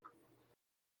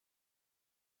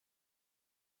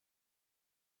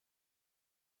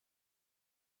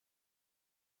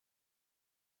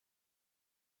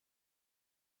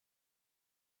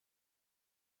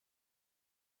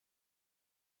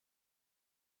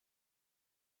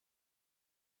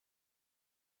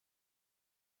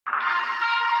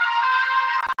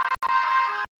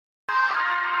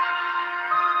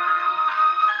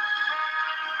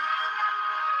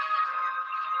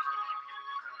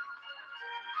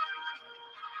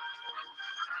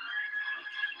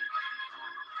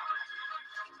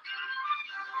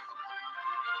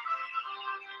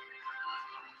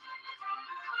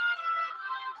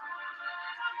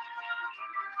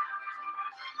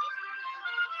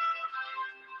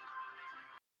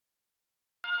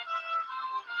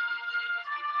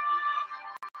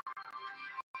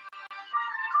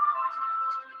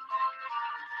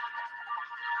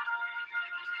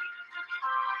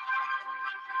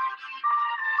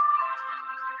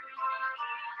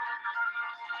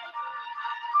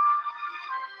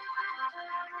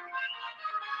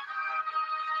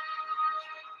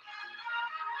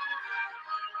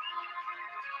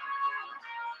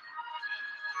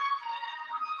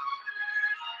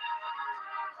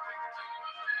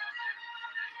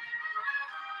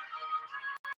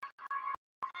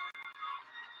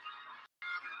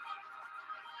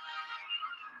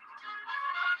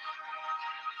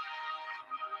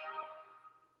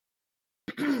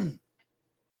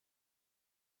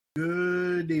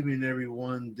Good evening,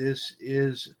 everyone. This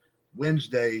is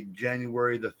Wednesday,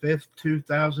 January the 5th,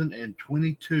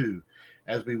 2022,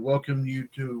 as we welcome you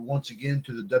to once again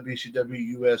to the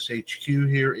WCWUS HQ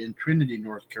here in Trinity,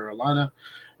 North Carolina,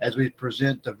 as we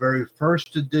present the very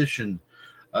first edition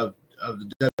of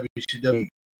the WCWUS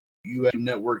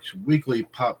Network's weekly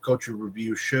pop culture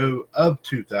review show of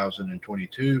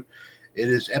 2022. It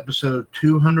is episode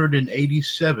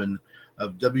 287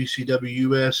 of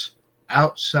WCWUS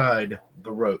Outside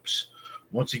the Ropes.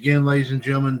 Once again, ladies and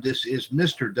gentlemen, this is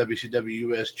Mr.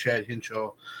 WCWUS Chad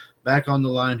Hinshaw back on the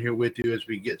line here with you as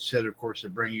we get set, of course, to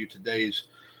bring you today's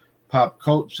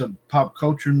some pop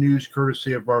culture news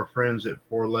courtesy of our friends at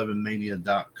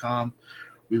 411mania.com.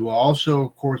 We will also,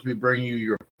 of course, be bringing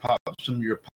you some of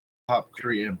your pop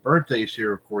culture and birthdays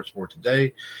here, of course, for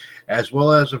today, as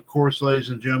well as, of course, ladies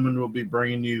and gentlemen, we'll be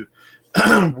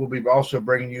also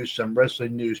bringing you some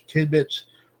wrestling news tidbits.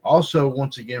 Also,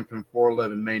 once again, from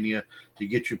 411 Mania to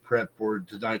get you prepped for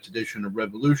tonight's edition of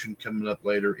Revolution coming up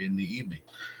later in the evening.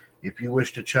 If you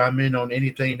wish to chime in on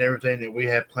anything and everything that we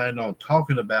have planned on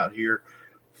talking about here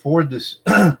for this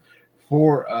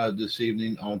this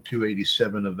evening on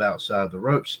 287 of Outside the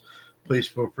Ropes, please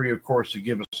feel free, of course, to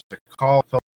give us a call.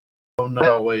 Phone number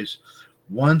always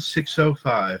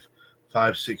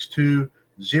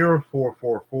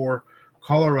 1-605-562-0444.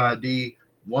 Caller ID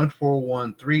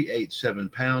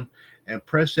 141-387 # and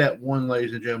press that one,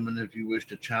 ladies and gentlemen, if you wish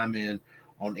to chime in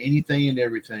on anything and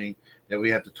everything that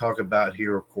we have to talk about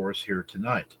here, of course, here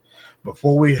tonight.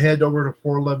 Before we head over to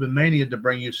 411 Mania to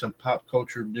bring you some pop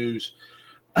culture news,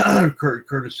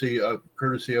 courtesy of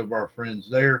our friends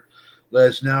there,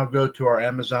 let's now go to our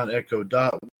Amazon Echo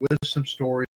Dot with some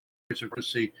stories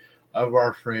courtesy of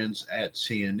our friends at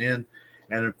CNN.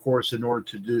 And of course, in order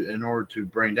to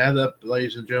bring that up,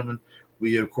 ladies and gentlemen,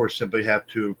 we of course simply have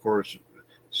to, of course,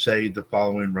 say the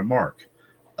following remark.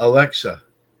 Alexa,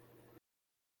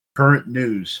 current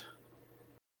news.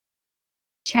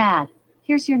 Chad,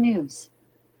 here's your news.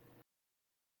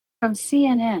 From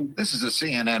CNN. This is a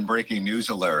CNN breaking news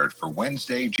alert for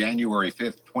Wednesday, January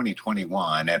 5th,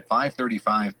 2021 at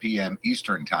 5:35 p.m.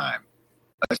 Eastern Time.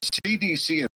 A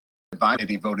CDC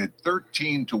advisory voted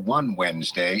 13-1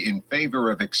 Wednesday in favor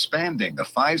of expanding the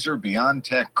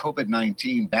Pfizer-BioNTech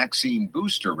COVID-19 vaccine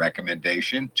booster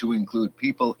recommendation to include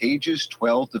people ages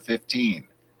 12 to 15.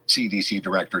 CDC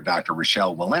Director Dr.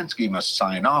 Rochelle Walensky must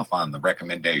sign off on the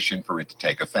recommendation for it to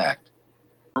take effect.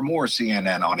 For more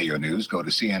CNN audio news, go to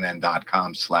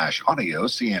cnn.com/audio,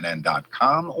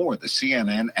 cnn.com, or the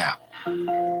CNN app.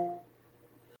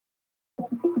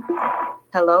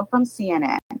 Hello from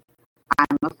CNN.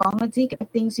 I'm Afoma Deke of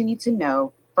things you need to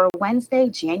know for Wednesday,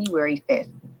 January 5th.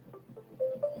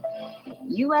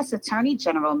 U.S. Attorney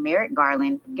General Merrick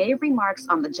Garland gave remarks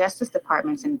on the Justice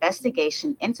Department's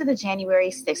investigation into the January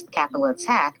 6th Capitol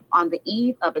attack on the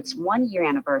eve of its one-year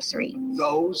anniversary.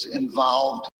 Those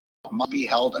involved must be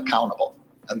held accountable,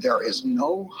 and there is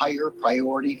no higher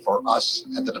priority for us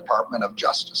at the Department of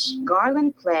Justice.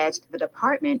 Garland pledged the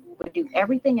department would do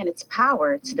everything in its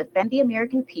power to defend the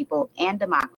American people and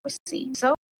democracy.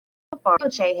 So far,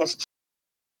 DOJ has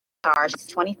charged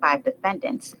 25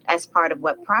 defendants as part of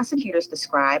what prosecutors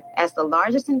describe as the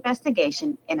largest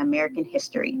investigation in American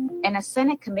history. In a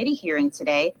Senate committee hearing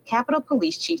today, Capitol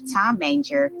Police Chief Tom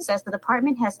Manger says the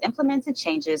department has implemented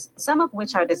changes, some of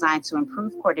which are designed to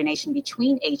improve coordination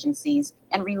between agencies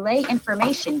and relay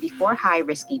information before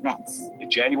high-risk events. If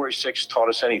January 6th taught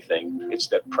us anything, it's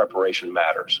that preparation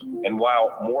matters. And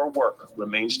while more work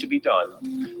remains to be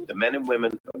done, the men and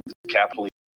women of the Capitol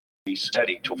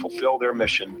steady to fulfill their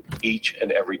mission each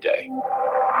and every day.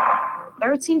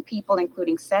 13 people,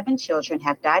 including 7 children,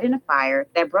 have died in a fire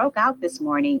that broke out this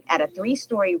morning at a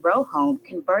 3-story row home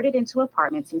converted into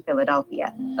apartments in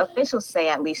Philadelphia. Officials say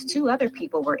at least 2 other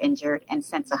people were injured and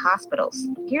sent to hospitals.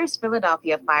 Here's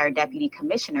Philadelphia Fire Deputy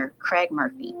Commissioner Craig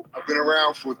Murphy. I've been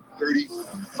around for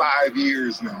 35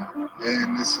 years now,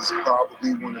 and this is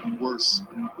probably one of the worst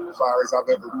fires I've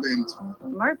ever been to.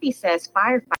 Murphy says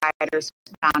firefighters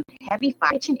found heavy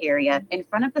fire kitchen area in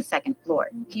front of the second floor.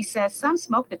 He says some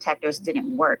smoke detectors didn't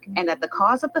work and that the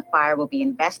cause of the fire will be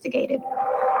investigated.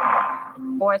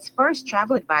 For its first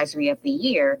travel advisory of the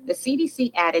year, the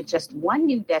CDC added just one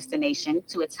new destination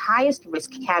to its highest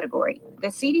risk category. The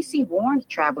CDC warned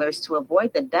travelers to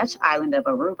avoid the Dutch island of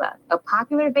Aruba, a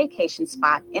popular vacation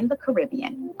spot in the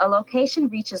Caribbean. A location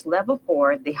reaches level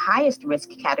 4, the highest risk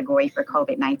category for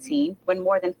COVID-19, when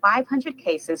more than 500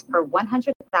 cases per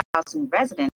 100,000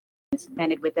 residents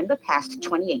ended within the past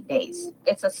 28 days.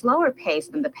 It's a slower pace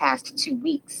than the past 2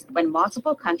 weeks, when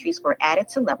multiple countries were added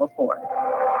to level 4.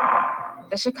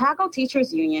 The Chicago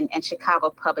Teachers Union and Chicago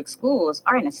Public Schools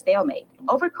are in a stalemate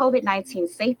over COVID-19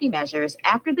 safety measures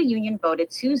after the union voted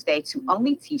Tuesday to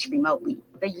only teach remotely.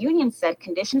 The union said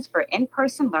conditions for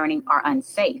in-person learning are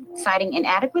unsafe, citing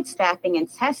inadequate staffing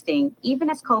and testing even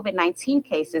as COVID-19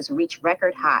 cases reach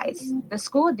record highs. The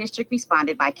school district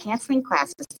responded by canceling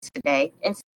classes today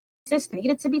and insisted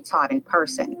needed to be taught in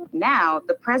person. Now,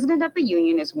 the president of the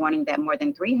union is warning that more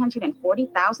than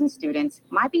 340,000 students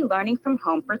might be learning from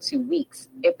home for 2 weeks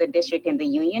if the district and the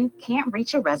union can't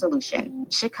reach a resolution.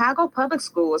 Chicago Public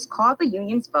Schools called the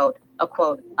union's vote a,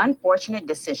 quote, unfortunate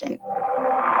decision.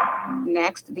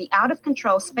 Next, the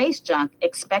out-of-control space junk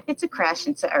expected to crash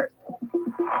into Earth.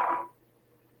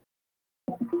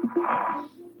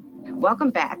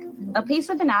 Welcome back. A piece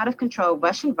of an out-of-control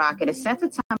Russian rocket is set to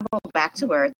tumble back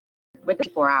to Earth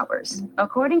within 4 hours.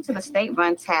 According to the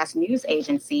state-run TASS news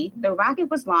agency, the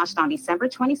rocket was launched on December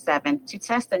 27th to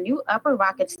test a new upper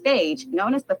rocket stage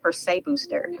known as the Persei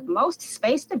booster. Most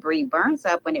space debris burns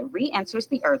up when it re-enters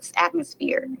the Earth's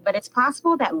atmosphere, but it's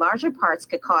possible that larger parts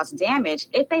could cause damage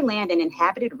if they land in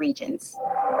inhabited regions.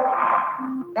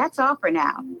 That's all for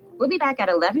now. We'll be back at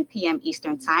 11 p.m.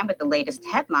 Eastern Time with the latest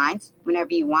headlines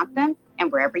whenever you want them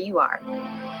and wherever you are.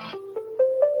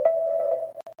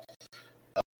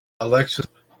 Alexa,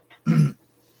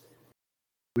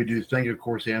 we do thank, of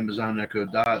course, the Amazon Echo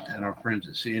Dot and our friends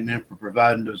at CNN for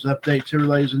providing those updates here,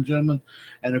 ladies and gentlemen.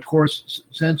 And, of course,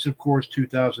 since, of course,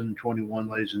 2021,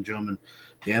 ladies and gentlemen,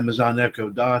 the Amazon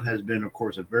Echo Dot has been, of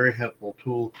course, a very helpful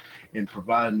tool in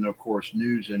providing, of course,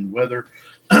 news and weather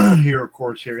here, of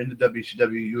course, here in the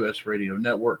WCWUS radio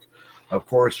network. Of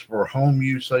course, for home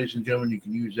use, ladies and gentlemen, you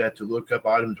can use that to look up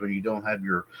items when you don't have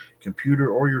your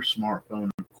computer or your smartphone,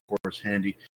 of course,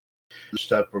 handy.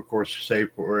 Stuff, of course, say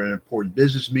for an important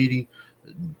business meeting,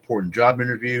 important job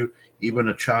interview, even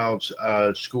a child's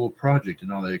school project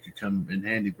and all that. It could come in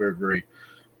handy very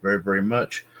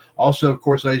much. Also, of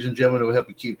course, ladies and gentlemen, it will help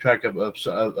you keep track of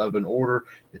an order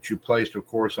that you placed, of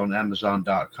course, on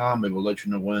Amazon.com. It will let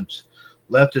you know when it's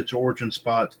left its origin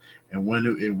spot and when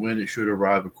it should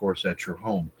arrive, of course, at your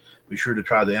home. Be sure to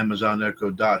try the Amazon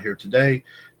Echo Dot here today.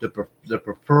 The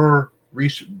prefer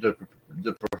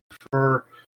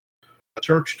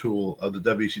search tool of the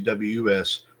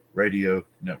WCWUS radio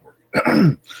network.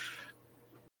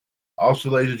 Also,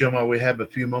 ladies and gentlemen, we have a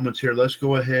few moments here. Let's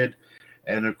go ahead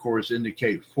and, of course,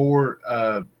 indicate four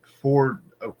of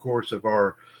course, of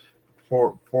our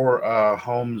four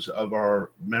homes of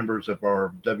our members of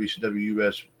our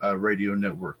WCWUS radio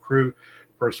network crew.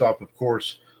 First off, of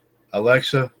course,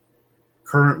 Alexa,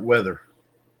 current weather.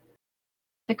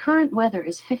 The current weather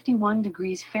is 51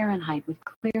 degrees Fahrenheit with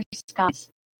clear skies.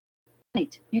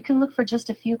 You can look for just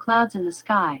a few clouds in the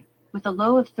sky, with a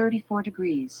low of 34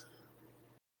 degrees.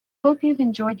 Hope you've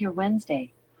enjoyed your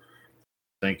Wednesday.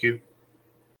 Thank you.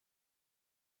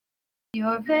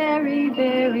 You're very,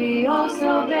 very,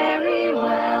 also very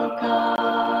welcome.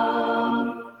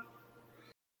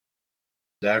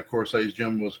 That, of course, ladies and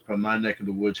gentlemen, was from my neck of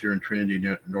the woods here in Trinity,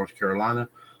 North Carolina.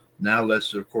 Now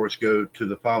let's, of course, go to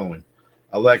the following.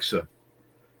 Alexa,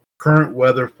 current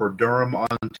weather for Durham,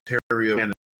 Ontario,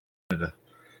 Canada.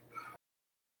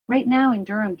 Right now in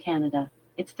Durham, Canada,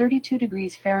 it's 32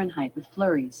 degrees Fahrenheit with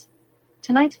flurries.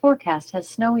 Tonight's forecast has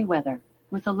snowy weather,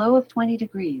 with a low of 20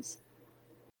 degrees.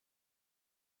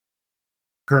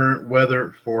 Current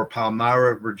weather for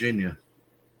Palmyra, Virginia.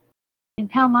 In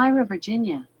Palmyra,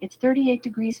 Virginia, it's 38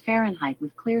 degrees Fahrenheit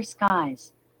with clear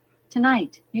skies.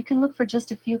 Tonight, you can look for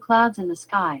just a few clouds in the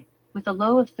sky, with a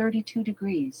low of 32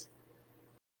 degrees.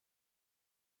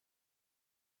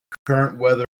 Current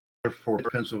weather for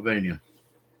Pennsylvania.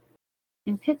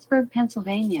 In Pittsburgh,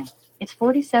 Pennsylvania, it's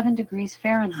 47 degrees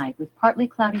Fahrenheit with partly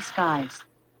cloudy skies.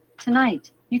 Tonight,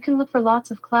 you can look for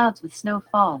lots of clouds with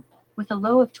snowfall, with a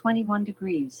low of 21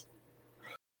 degrees.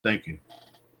 Thank you.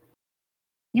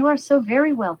 You are so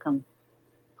very welcome.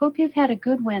 Hope you've had a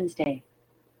good Wednesday.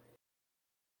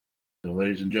 So,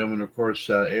 ladies and gentlemen, of course,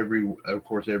 every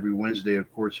Wednesday,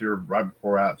 of course, here right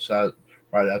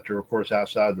after, of course,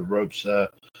 outside the ropes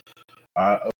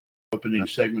opening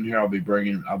segment here, I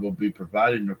will be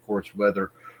providing, of course,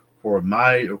 weather for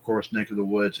my, of course, neck of the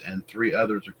woods and three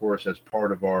others, of course, as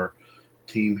part of our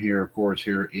team here, of course,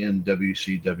 here in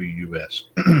WCWUS.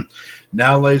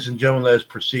 Now, ladies and gentlemen, let's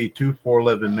proceed to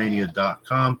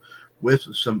 411mania.com with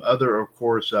some other, of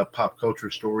course, pop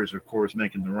culture stories, of course,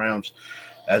 making the rounds.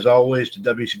 As always, the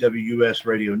WCWUS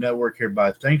Radio Network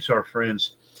hereby thanks our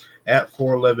friends at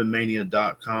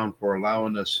 411mania.com for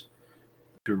allowing us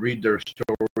to read their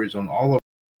stories on all of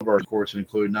our courses,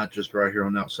 including not just right here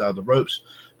on Outside the Ropes,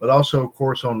 but also, of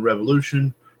course, on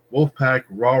Revolution, Wolfpack,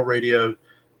 Raw Radio,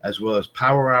 as well as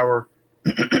Power Hour,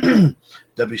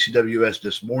 WCWUS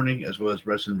This Morning, as well as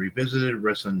Wrestling Revisited,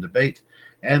 Wrestling Debate,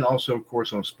 and also, of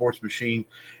course, on Sports Machine.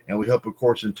 And we hope, of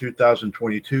course, in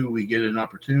 2022, we get an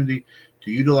opportunity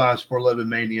to utilize 411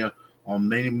 Mania on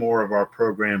many more of our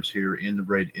programs here in the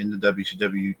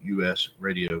WCWUS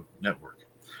Radio Network.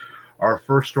 Our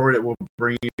first story that we'll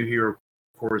bring you here, of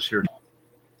course, here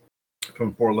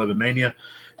from 411 Mania.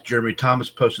 Jeremy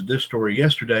Thomas posted this story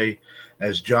yesterday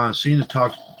as John Cena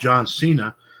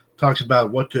talks about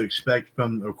what to expect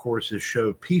from, of course, his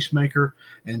show Peacemaker,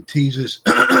 and teases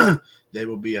they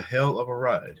will be a hell of a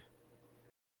ride.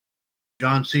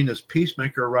 John Cena's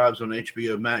Peacemaker arrives on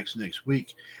HBO Max next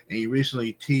week, and he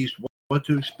recently teased what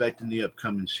to expect in the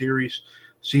upcoming series.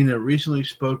 Cena recently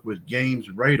spoke with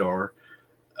Games Radar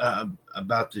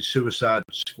about the Suicide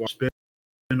Squad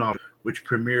spin-off, which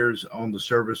premieres on the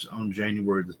service on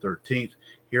January the 13th.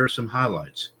 Here are some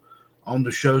highlights. On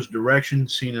the show's direction,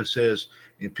 Cena says,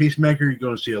 in Peacemaker, you're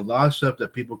going to see a lot of stuff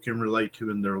that people can relate to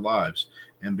in their lives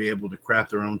and be able to craft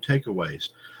their own takeaways.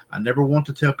 I never want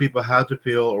to tell people how to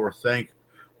feel or think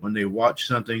when they watch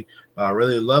something, but I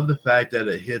really love the fact that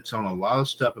it hits on a lot of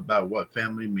stuff about what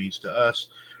family means to us,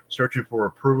 searching for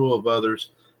approval of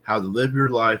others, how to live your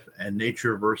life, and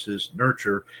nature versus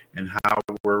nurture, and how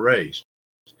we're raised.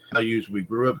 Values we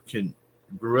grew up in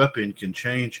can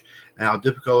change, and how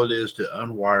difficult it is to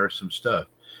unwire some stuff.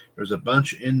 There's a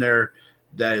bunch in there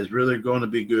that is really going to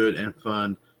be good and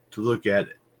fun to look at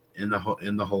in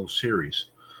the whole series.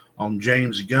 On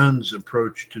James Gunn's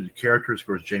approach to the characters, of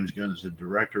course, James Gunn is the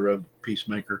director of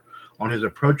Peacemaker.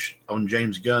 On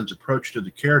James Gunn's approach to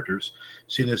the characters,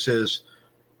 Cena says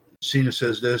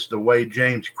this: the way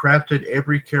James crafted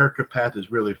every character path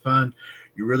is really fun.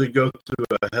 You really go through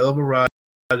a hell of a ride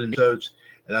in episodes,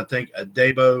 and I think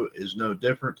Adebo is no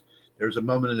different. There's a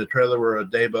moment in the trailer where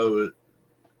Adebo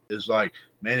is like,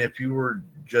 man, if you were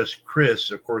just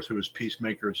Chris, of course, who was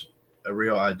Peacemaker's a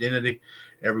real identity,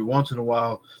 every once in a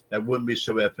while, that wouldn't be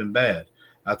so effing bad.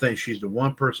 I think she's the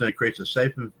one person that creates a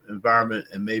safe environment,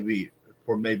 and maybe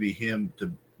him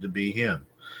to be him.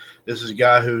 This is a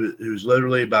guy who's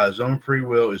literally by his own free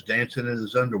will is dancing in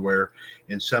his underwear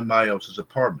in somebody else's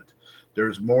apartment.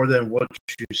 There's more than what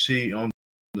you see on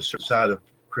the side of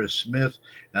Chris Smith,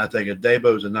 and I think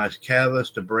Adebo is a nice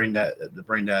catalyst to bring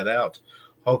that out.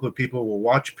 Hopefully people will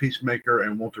watch Peacemaker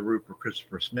and want to root for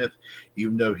Christopher Smith,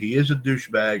 even though he is a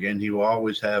douchebag and he will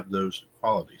always have those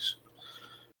qualities.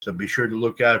 So be sure to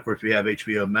look out. Of course, if you have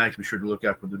HBO Max, be sure to look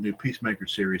out for the new Peacemaker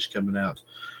series coming out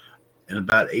in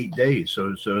about 8 days.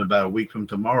 So in about a week from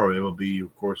tomorrow, it will be,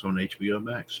 of course, on HBO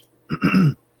Max.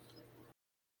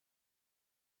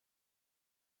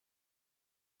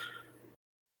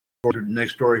 The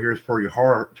next story here is for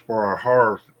our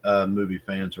horror movie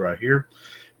fans right here.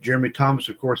 Jeremy Thomas,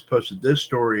 of course, posted this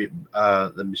story.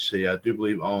 Let me see. I do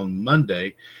believe on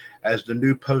Monday, as the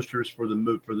new posters for the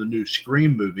new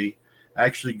Scream movie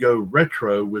actually go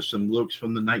retro with some looks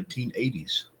from the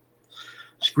 1980s.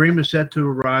 Scream is set to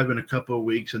arrive in a couple of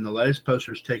weeks, and the latest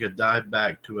posters take a dive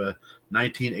back to a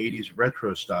 1980s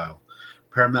retro style.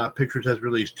 Paramount Pictures has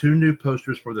released 2 new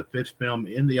posters for the 5th film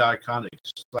in the iconic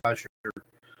slasher.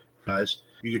 Guys,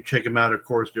 you can check them out. Of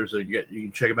course, you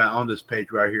can check them out on this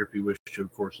page right here if you wish to,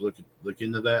 of course, look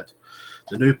into that.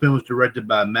 The new film is directed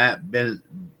by Matt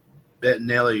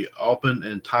Bettinelli Alpin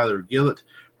and Tyler Gillett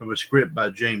from a script by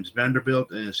James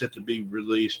Vanderbilt, and is set to be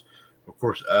released, of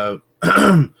course, a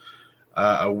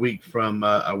week from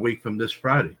this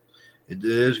Friday. It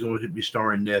is going to be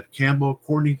starring Neve Campbell,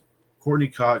 Courtney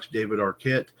Cox, David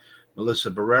Arquette,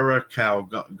 Melissa Barrera, Kyle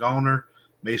Gallner,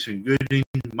 Mason Gooding,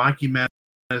 Mikey Madison,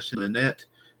 Lynette,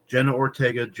 Jenna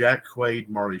Ortega, Jack Quaid,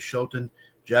 Marley Shelton,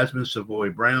 Jasmine Savoy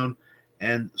Brown,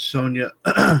 and Sonia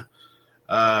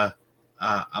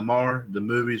Amar. The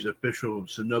movie's official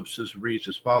synopsis reads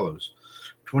as follows.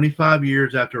 25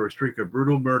 years after a streak of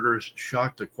brutal murders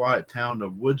shocked the quiet town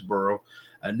of Woodsboro,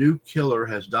 a new killer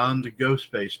has donned the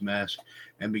ghost face mask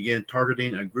and began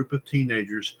targeting a group of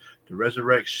teenagers to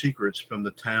resurrect secrets from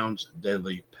the town's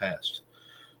deadly past.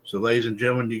 So, ladies and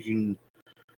gentlemen, you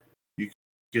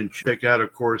can check out,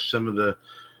 of course, some of the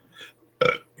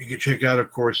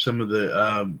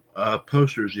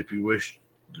posters if you wish.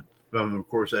 Of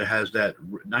course, it has that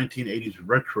 1980s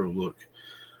retro look.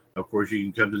 Of course, you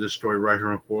can come to this story right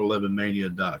here on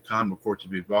 411mania.com. Of course,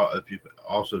 if you've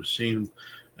also seen them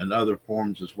in other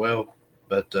forms as well,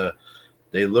 but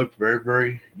they look very,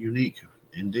 very unique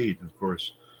indeed. Of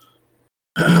course,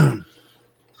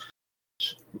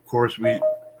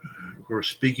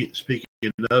 speaking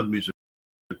of music.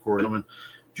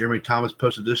 Jeremy Thomas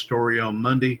posted this story on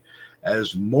Monday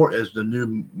as the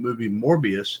new movie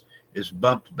Morbius is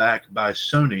bumped back by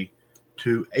Sony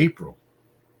to April.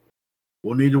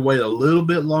 We'll need to wait a little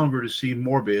bit longer to see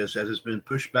Morbius, as it's been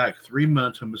pushed back 3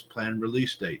 months from its planned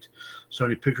release date.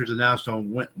 Sony Pictures announced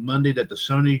on Monday that the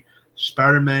Sony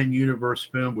Spider-Man Universe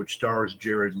film, which stars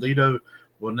Jared Leto,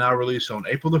 will now release on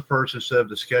April the 1st instead of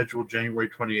the scheduled January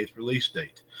 28th release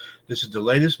date. This is the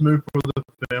latest move for the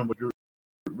film, which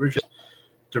originally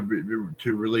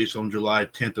to release on July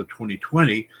 10th of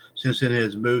 2020. Since it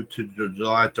has moved to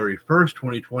July 31st,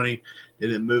 2020,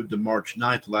 then it moved to March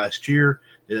 9th last year,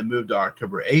 then it moved to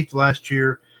October 8th last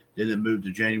year, then it moved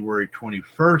to January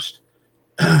 21st,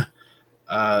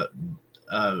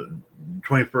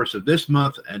 21st of this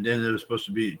month, and then it was supposed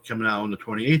to be coming out on the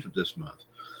 28th of this month.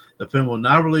 The film will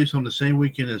now release on the same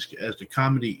weekend as the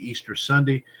comedy Easter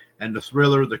Sunday and the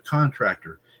thriller The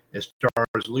Contractor. It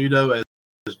stars Leto as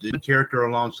the character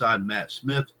alongside Matt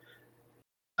Smith,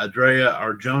 Adria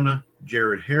Arjona,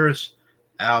 Jared Harris,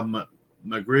 Al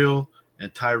McGreal,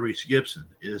 and Tyrese Gibson.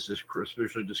 It is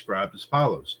officially described as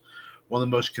follows. One of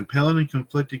the most compelling and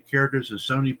conflicted characters in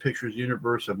Sony Pictures'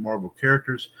 universe of Marvel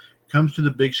characters comes to the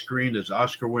big screen as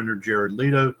Oscar winner Jared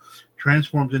Leto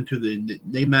transforms into the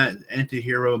enigmatic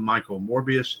anti-hero Michael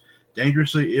Morbius,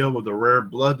 dangerously ill with a rare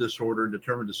blood disorder and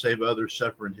determined to save others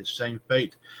suffering his same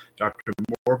fate. Dr.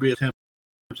 Morbius attempts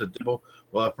a double.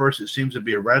 While at first it seems to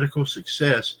be a radical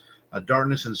success, a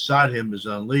darkness inside him is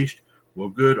unleashed. Will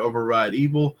good override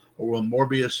evil, or will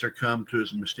Morbius succumb to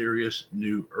his mysterious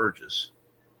new urges?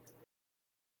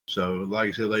 So, like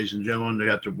I said, ladies and gentlemen, they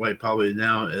have to wait probably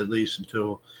now at least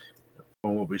until,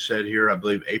 on what we said here, I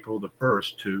believe April the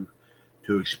 1st to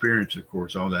experience, of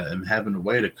course, all that, and having to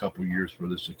wait a couple years for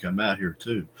this to come out here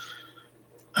too.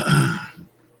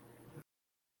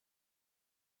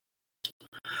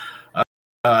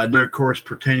 Another course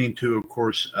pertaining to, of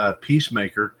course,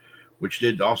 Peacemaker, which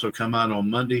did also come out on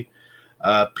Monday.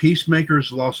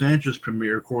 Peacemaker's Los Angeles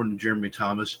premiere, according to Jeremy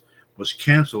Thomas, was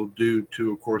canceled due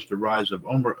to, of course, the rise of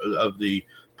the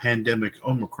pandemic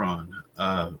Omicron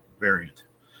variant.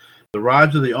 The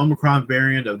rise of the Omicron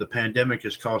variant of the pandemic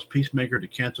has caused Peacemaker to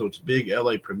cancel its big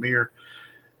LA premiere.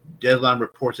 Deadline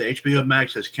reports that HBO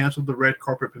Max has canceled the red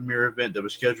carpet premiere event that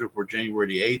was scheduled for January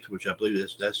the 8th, which I believe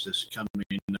that's just coming.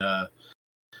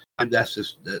 That's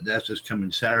just coming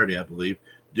Saturday, I believe,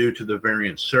 due to the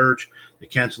variant surge. The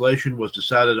cancellation was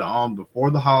decided on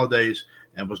before the holidays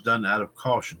and was done out of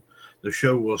caution. The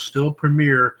show will still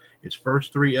premiere its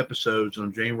first 3 episodes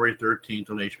on January 13th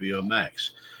on HBO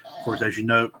Max. Of course, as you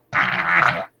know,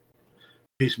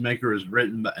 Peacemaker is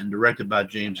written and directed by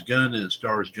James Gunn, and it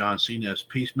stars John Cena as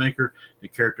Peacemaker, the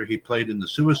character he played in the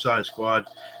Suicide Squad,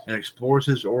 and explores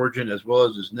his origin as well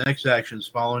as his next actions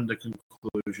following the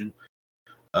conclusion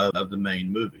of the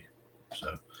main movie.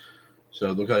 So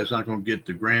look like it's not going to get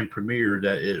the grand premiere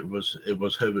that it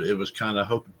was kind of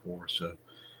hoping for. So,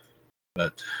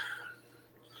 but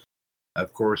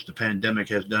of course, the pandemic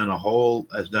has done a whole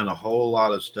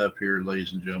lot of stuff here,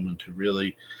 ladies and gentlemen, to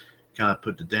really kind of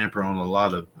put the damper on a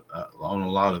lot of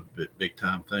big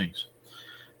time things.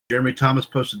 Jeremy Thomas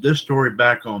posted this story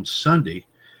back on Sunday,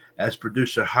 as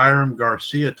producer Hiram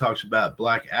Garcia talks about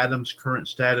Black Adam's current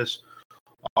status,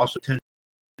 also potential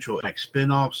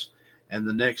spinoffs, and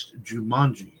the next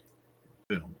Jumanji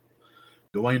film.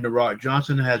 Dwayne "The Rock"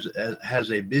 Johnson has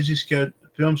a busy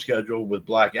film schedule with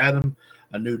Black Adam,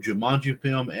 a new Jumanji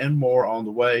film, and more on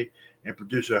the way, and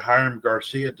producer Hiram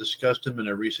Garcia discussed him in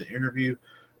a recent interview.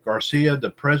 Garcia, the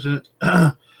president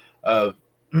of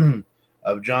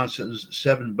Johnson's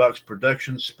 $7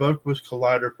 Productions, spoke with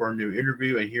Collider for a new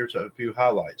interview, and here's a few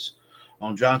highlights.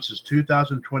 On Johnson's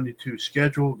 2022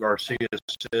 schedule, Garcia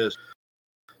says,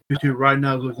 right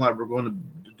now it's looking like we're going to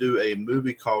do a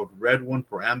movie called Red One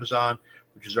for Amazon,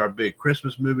 which is our big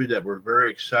Christmas movie that we're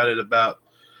very excited about,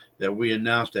 that we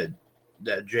announced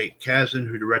that Jake Kasdan,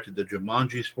 who directed the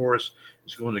Jumanjis for us,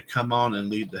 is going to come on and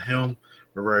lead the helm.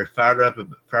 We're very fired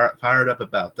up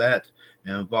about that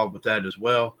and involved with that as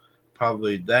well.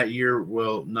 Probably that year,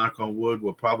 will, knock on wood,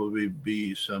 will probably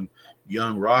be some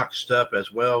Young Rock stuff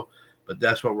as well. But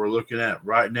that's what we're looking at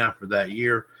right now for that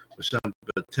year, with some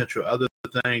potential other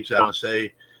things. I would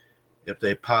say if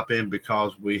they pop in,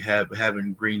 because we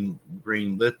haven't green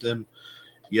lit them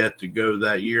yet to go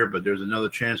that year. But there's another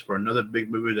chance for another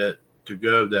big movie to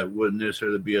go that wouldn't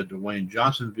necessarily be a Dwayne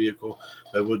Johnson vehicle,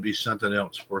 but would be something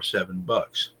else for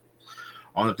 $7.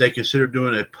 On if they consider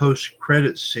doing a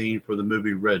post-credit scene for the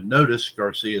movie Red Notice,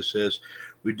 Garcia says,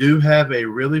 we do have a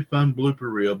really fun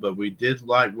blooper reel, but we did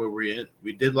like where we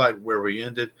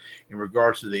ended in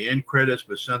regards to the end credits,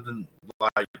 but something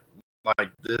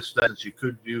like this that you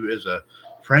could view as a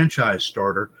franchise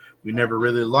starter. We never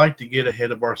really like to get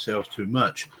ahead of ourselves too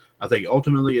much. I think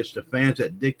ultimately it's the fans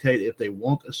that dictate if they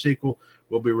want a sequel.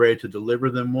 We'll be ready to deliver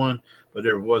them one, but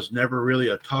there was never really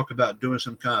a talk about doing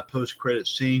some kind of post-credit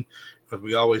scene because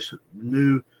we always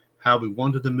knew how we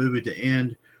wanted the movie to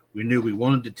end. We knew we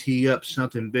wanted to tee up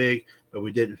something big, but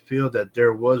we didn't feel that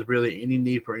there was really any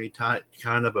need for any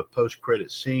kind of a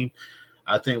post-credit scene.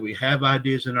 I think we have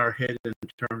ideas in our head in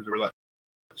terms of like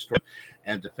story,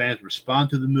 and if the fans respond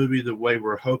to the movie the way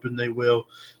we're hoping they will,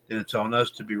 then it's on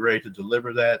us to be ready to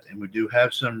deliver that, and we do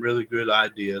have some really good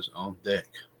ideas on deck.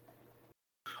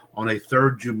 On a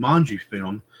third Jumanji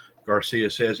film, Garcia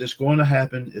says it's going to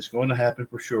happen. It's going to happen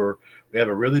for sure. We have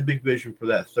a really big vision for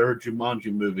that third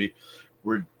Jumanji movie.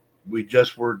 We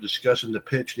just were discussing the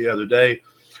pitch the other day.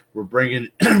 We're bringing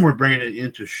it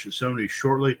into Sony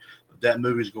shortly. But that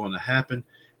movie is going to happen.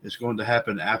 It's going to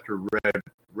happen after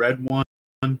Red One.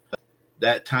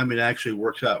 That timing actually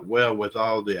works out well with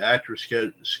all the actors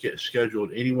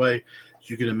scheduled anyway. As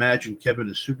you can imagine, Kevin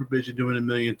is super busy doing a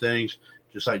million things,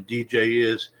 just like DJ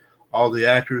is. All the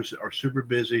actors are super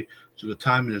busy, so the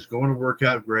timing is going to work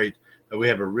out great. But we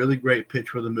have a really great pitch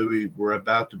for the movie we're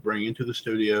about to bring into the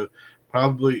studio.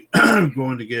 Probably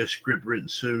going to get a script written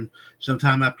soon.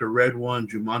 Sometime after Red One,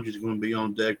 Jumanji is going to be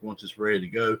on deck once it's ready to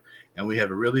go, and we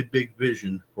have a really big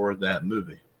vision for that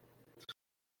movie.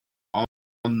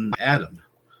 On Adam,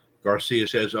 Garcia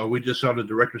says, "Oh, we just saw the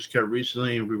director's cut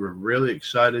recently, and we were really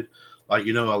excited. Like,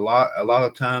 you know, a lot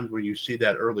of times when you see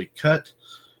that early cut,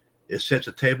 it sets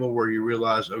a table where you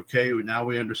realize, okay, now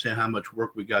we understand how much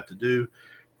work we got to do.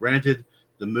 Granted,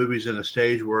 the movie's in a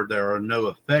stage where there are no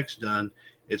effects done.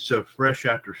 It's so fresh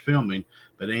after filming,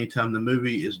 but anytime the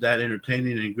movie is that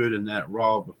entertaining and good in that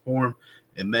raw form,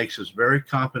 it makes us very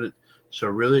confident. So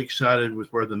really excited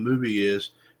with where the movie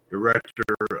is. Director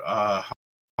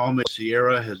Jaime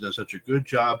Sierra has done such a good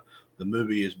job. The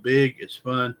movie is big. It's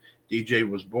fun. DJ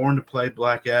was born to play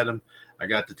Black Adam. I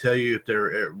got to tell you, if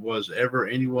there was ever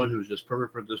anyone who's just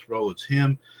perfect for this role, it's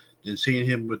him. And seeing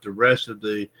him with the rest of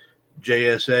the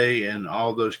JSA and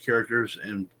all those characters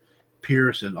and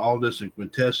Pierce and Aldous and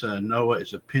Quintessa and Noah,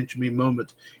 it's a pinch me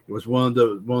moment. It was one of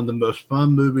the most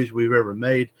fun movies we've ever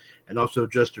made, and also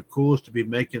just the coolest to be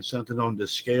making something on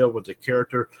this scale with a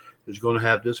character who's going to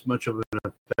have this much of an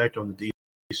effect on the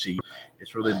DC.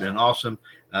 It's really been awesome,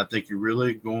 and I think you're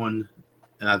really going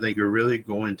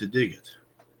to dig it.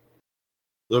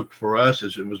 Look, for us,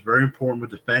 it was very important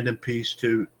with the fandom piece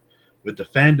too.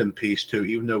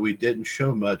 Even though we didn't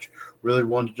show much, really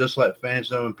wanted to just let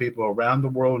fans know and people around the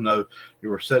world know you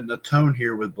were setting a tone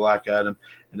here with Black Adam,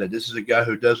 and that this is a guy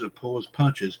who doesn't pull his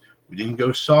punches. We didn't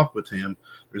go soft with him.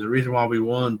 There's a reason why we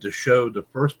wanted to show the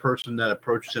first person that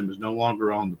approaches him is no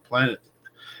longer on the planet.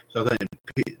 So I think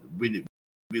we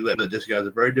let that this guy's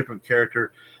a very different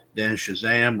character than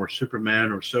Shazam or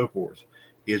Superman or so forth.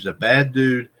 He is a bad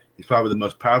dude. He's probably the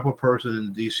most powerful person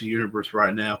in the DC universe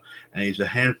right now, and he's a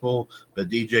handful, but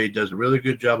DJ does a really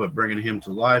good job of bringing him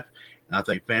to life, and I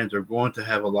think fans are going to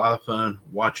have a lot of fun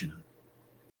watching him.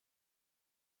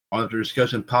 On to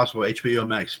discussing possible HBO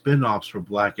Max spinoffs for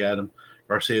Black Adam,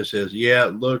 Garcia says, yeah,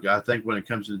 look, I think when it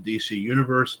comes to the DC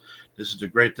universe, this is the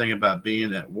great thing about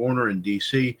being at Warner and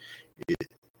DC,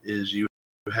 is you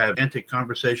have antic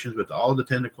conversations with all the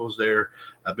tentacles there,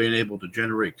 being able to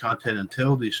generate content and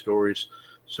tell these stories.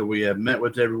 So we have met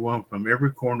with everyone from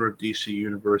every corner of DC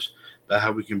Universe about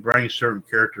how we can bring certain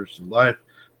characters to life,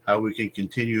 how we can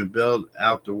continue and build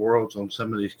out the worlds on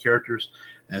some of these characters.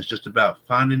 And it's just about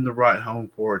finding the right home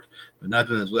for it. But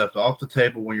nothing is left off the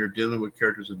table when you're dealing with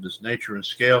characters of this nature and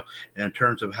scale, and in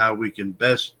terms of how we can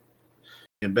best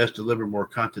deliver more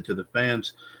content to the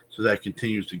fans so that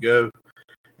continues to go.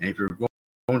 And if you're going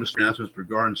to announcements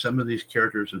regarding some of these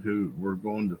characters and who we're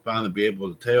going to finally be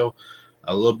able to tell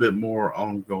a little bit more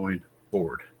on going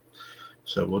forward.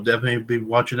 So we'll definitely be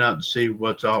watching out to see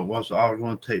what's all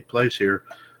going to take place here.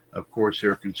 Of course,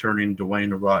 here concerning Dwayne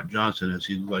 "The Rock" Johnson, as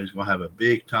he's going to have a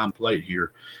big time plate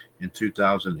here in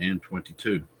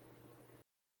 2022.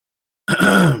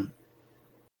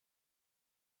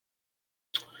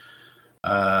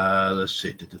 Let's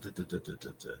see.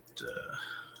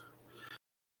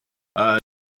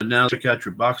 Now check out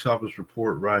your box office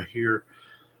report right here.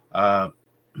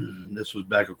 This was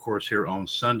back, of course, here on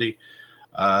Sunday.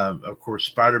 Of course,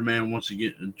 Spider-Man, once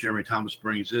again, Jeremy Thomas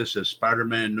brings this as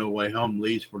Spider-Man No Way Home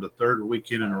leads for the third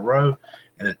weekend in a row,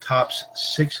 and it tops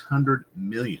 600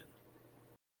 million.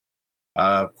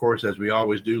 Of course, as we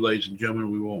always do, ladies and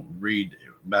gentlemen, we won't read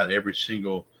about every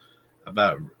single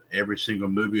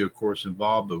movie, of course,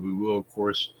 involved, but we will, of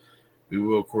course,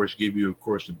 give you, of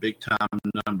course, the big time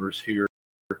numbers here.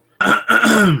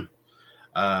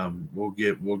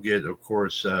 We'll get, of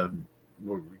course,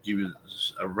 we'll give you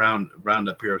a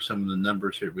roundup here of some of the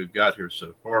numbers here we've got here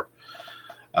so far.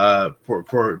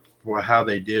 For how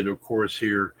they did, of course,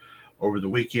 here over the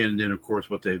weekend, and of course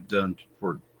what they've done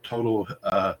for total,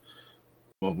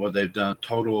 what they've done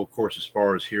total, of course, as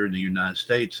far as here in the United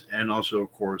States, and also,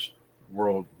 of course,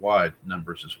 worldwide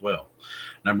numbers as well.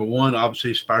 Number one,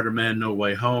 obviously, Spider-Man: No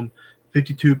Way Home,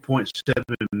 52.7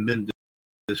 million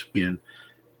this weekend.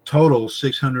 Total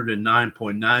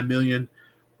 609.9 million.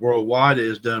 Worldwide, it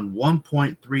has done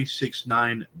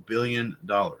 $1.369 billion.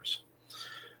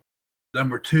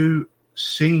 Number two,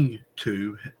 Sing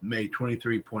 2 made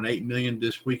 23.8 million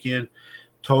this weekend.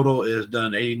 Total is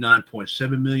done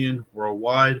 89.7 million.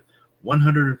 Worldwide,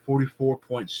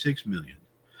 144.6 million.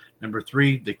 Number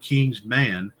three, The King's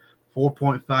Man,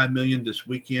 4.5 million this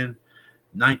weekend,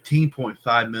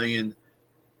 19.5 million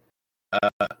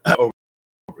over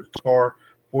far,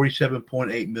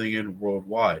 47.8 million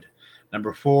worldwide.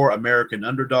 Number four, American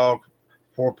Underdog,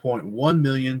 4.1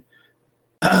 million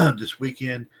this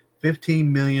weekend,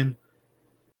 15 million,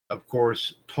 of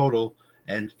course, total,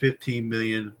 and 15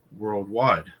 million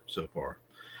worldwide so far.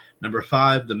 Number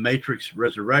five, The Matrix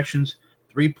Resurrections,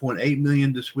 3.8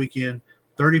 million this weekend,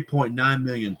 30.9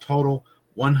 million total,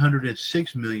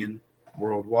 106 million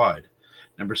worldwide.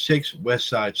 Number six, West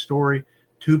Side Story,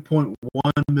 2.1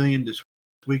 million this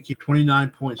weekend,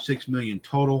 29.6 million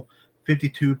total,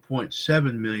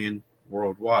 52.7 million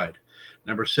worldwide.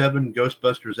 Number seven,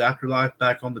 Ghostbusters Afterlife,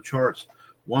 back on the charts,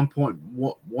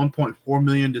 1.4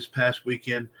 million this past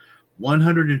weekend,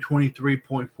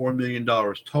 $123.4 million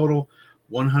total,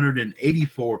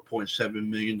 $184.7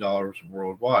 million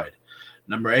worldwide.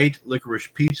 Number eight,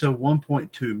 Licorice Pizza,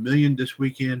 1.2 million this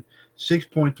weekend,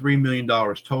 $6.3 million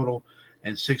total,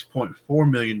 and $6.4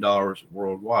 million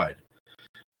worldwide.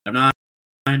 Number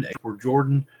nine, for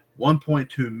Jordan,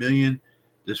 1.2 million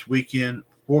this weekend,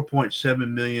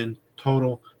 4.7 million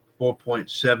total,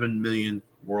 4.7 million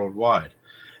worldwide.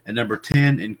 And number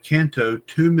 10, Encanto,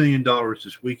 $2 million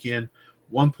this weekend,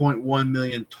 1.1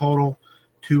 million total,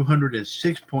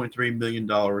 $206.3 million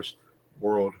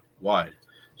worldwide.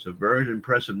 So very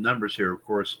impressive numbers here. Of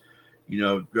course, you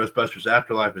know, Ghostbusters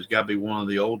Afterlife has got to be one of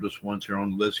the oldest ones here on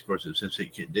the list, of course, since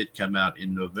it did come out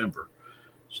in November.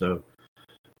 So,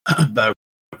 but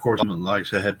of course, like I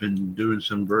said, have been doing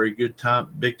some very good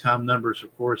big time numbers,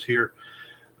 of course, here.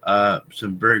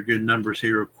 Some very good numbers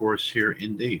here, of course, here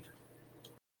indeed.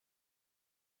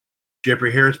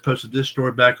 Jeffrey Harris posted this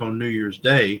story back on New Year's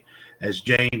Day as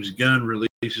James Gunn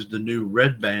releases the new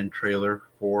Red Band trailer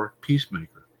for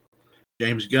Peacemaker.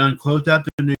 James Gunn closed out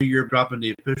the new year dropping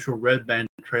the official Red Band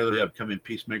trailer of the upcoming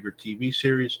Peacemaker TV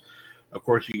series. Of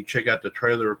course, you can check out the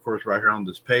trailer, of course, right here on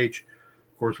this page.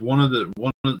 Of course, one of the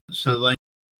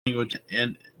language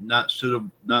and not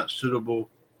suitable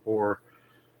for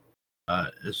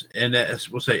is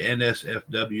we'll say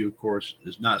NSFW, of course,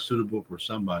 is not suitable for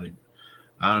somebody.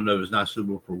 I don't know if it's not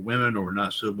suitable for women or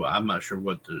not suitable. I'm not sure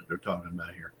what they're talking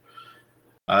about here.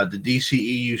 The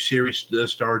WCWUS series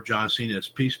does star John Cena as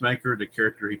Peacemaker, the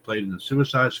character he played in the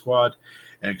Suicide Squad,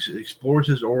 and explores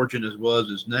his origin as well as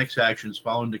his next actions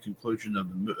following the conclusion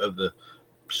of the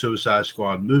Suicide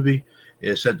Squad movie. It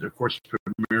is set to, of course,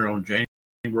 premiere on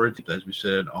January, as we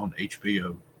said, on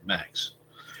HBO Max.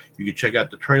 You can check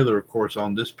out the trailer, of course,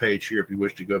 on this page here if you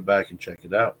wish to go back and check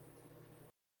it out.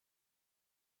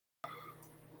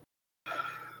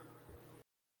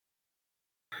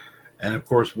 And, of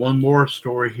course, one more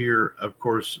story here, of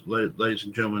course, ladies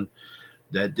and gentlemen,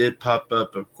 that did pop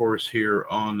up, of course, here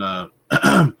on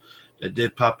that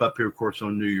did pop up here, of course,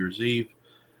 on New Year's Eve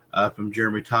from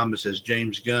Jeremy Thomas, as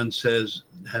James Gunn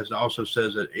also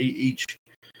says that each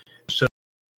episode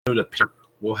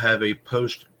will have a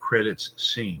post-credits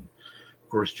scene. Of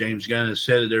course, James Gunn has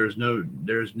said that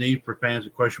there's need for fans to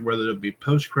question whether there'll be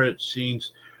post-credit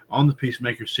scenes on the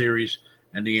Peacemaker series,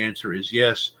 and the answer is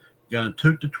yes. Gunn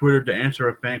took to Twitter to answer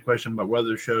a fan question about whether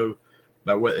the show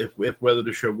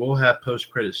will have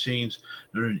post-credit scenes,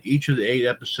 and each of the 8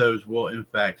 episodes will in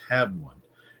fact have one.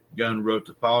 Gunn wrote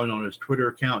the following on his Twitter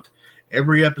account: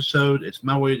 "Every episode, it's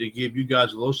my way to give you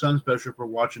guys a little something special for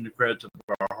watching the credits of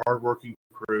our hardworking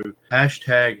crew.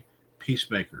 #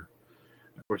 Peacemaker."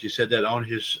 Of course, he said that on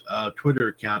his Twitter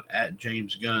account at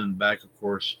James Gunn back, of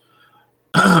course,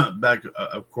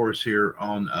 here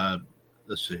on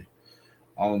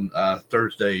on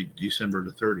Thursday, December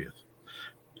the 30th.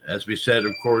 As we said,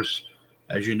 of course,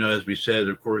 the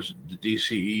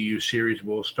WCWUS series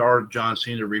will star John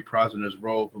Cena reprising his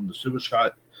role from the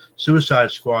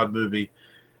Suicide Squad movie,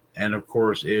 and of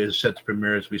course, it is set to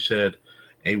premiere, as we said,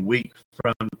 a week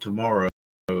from tomorrow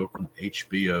from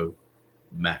HBO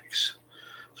Max.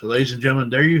 So, ladies and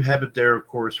gentlemen, there you have it there, of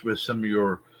course, with some of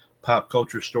your pop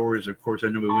culture stories. Of course, I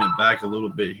know we went back a little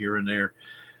bit here and there,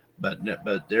 but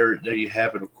there you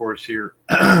have it, of course, here.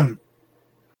 There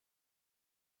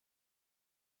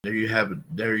you have it.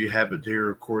 There you have it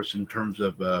here, of course, in terms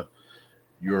of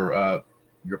your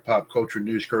pop culture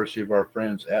news, courtesy of our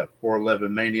friends at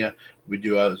 411 Mania. We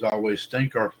do, as always,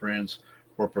 thank our friends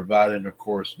for providing, of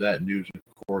course, that news, of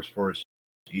course, for us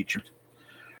each.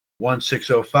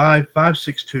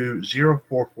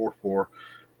 1-605-562-0444,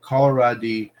 caller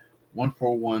ID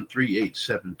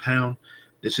 141387 #.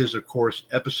 This is, of course,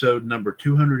 episode number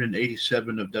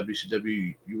 287 of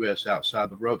WCWUS Outside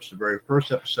the Ropes, the very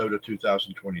first episode of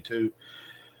 2022.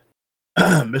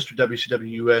 Mr.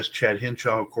 WCWUS, Chad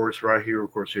Henshaw, of course, right here,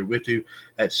 of course, here with you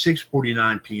at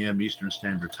 6:49 p.m. Eastern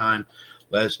Standard Time.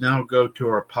 Let us now go to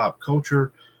our pop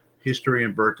culture, history,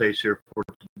 and birthdays here for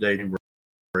today.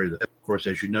 Of course,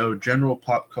 as you know, general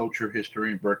pop culture,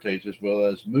 history, and birthdays, as well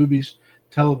as movies,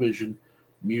 television,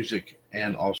 music,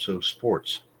 and also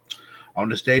sports. On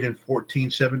this date in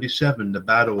 1477, the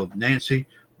Battle of Nancy,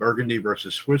 Burgundy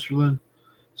versus Switzerland,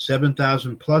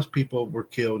 7,000 plus people were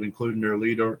killed, including their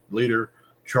leader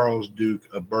Charles,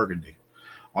 Duke of Burgundy.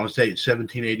 On this date in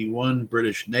 1781,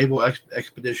 British naval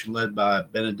expedition led by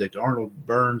Benedict Arnold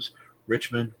burns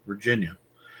Richmond, Virginia.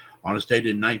 On this date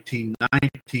in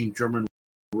 1919, German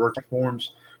work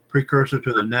reforms, precursor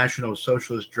to the National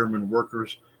Socialist German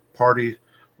Workers' Party,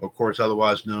 of course,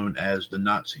 otherwise known as the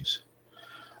Nazis.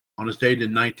 On his date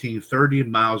in 1930,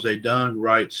 Mao Zedong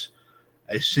writes,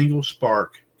 "A single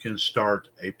spark can start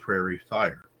a prairie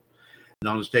fire." And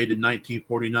on his date in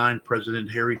 1949, President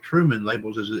Harry Truman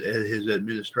labels his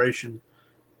administration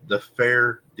the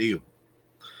Fair Deal.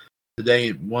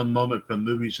 Today, one moment from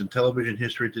movies and television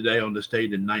history today. On this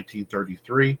date in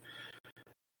 1933,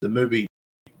 the movie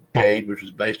Cade, which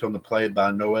was based on the play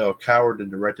by Noel Coward and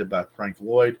directed by Frank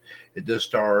Lloyd. It does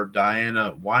star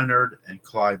Diana Wynard and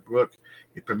Clyde Brooke.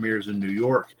 It premieres in New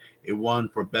York. It won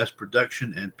for Best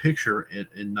Production and Picture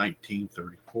in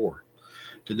 1934.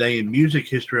 Today in music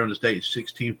history, on this date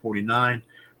 1649,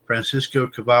 Francisco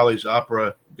Cavalli's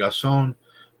opera Gaston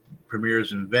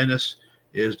premieres in Venice.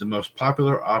 It is the most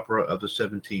popular opera of the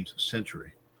 17th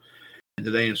century. And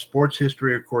today in sports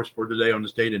history, of course, for today on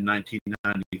this date in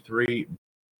 1993,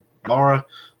 Mara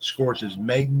scores his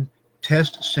maiden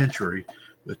Test century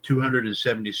with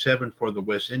 277 for the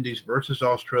West Indies versus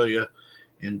Australia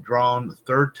in drawn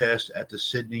third Test at the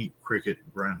Sydney Cricket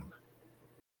Ground.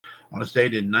 On this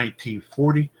date in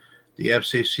 1940, the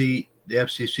FCC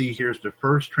hears the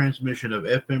first transmission of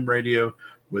FM radio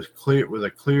with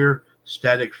a clear,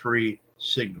 static-free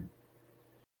signal.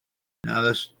 Now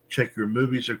let's check your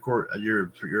movies, of course,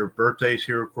 your birthdays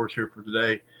here, of course, here for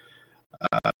today.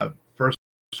 First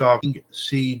off,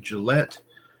 C. Gillette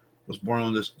was born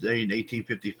on this day in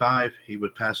 1855. He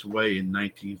would pass away in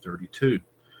 1932.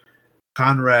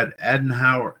 Konrad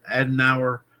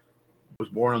Adenauer was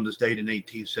born on this date in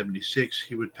 1876.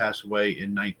 He would pass away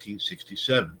in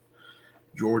 1967.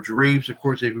 George Reeves, of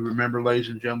course, if you remember, ladies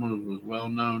and gentlemen, was well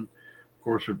known, of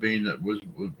course, for being of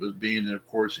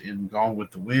course, in Gone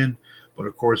with the Wind. But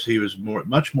of course, he was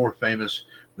much more famous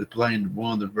with playing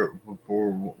one of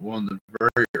the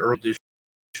very early editions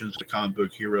of the comic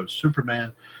book hero Superman,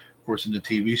 of course, in the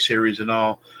TV series and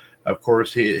all. Of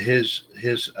course, his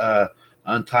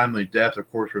untimely death, of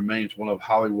course, remains one of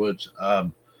Hollywood's,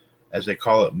 as they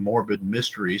call it, morbid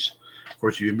mysteries. Of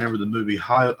course, you remember the movie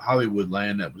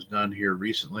Hollywoodland that was done here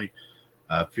recently,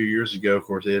 a few years ago. Of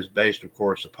course, it is based, of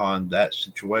course, upon that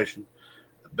situation,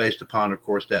 based upon, of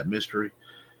course, that mystery.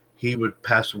 He would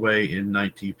pass away in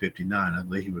 1959. I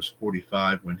believe he was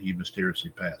 45 when he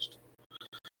mysteriously passed.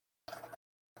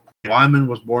 Wyman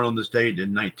was born on this date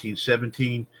in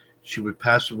 1917. She would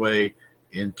pass away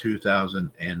in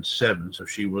 2007. So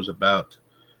she was about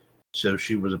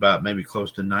maybe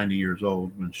close to 90 years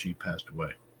old when she passed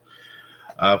away.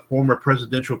 Former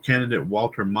presidential candidate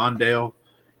Walter Mondale,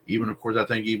 even, of course, I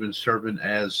think even serving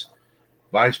as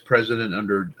vice president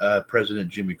under President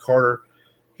Jimmy Carter.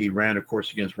 He ran, of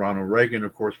course, against Ronald Reagan,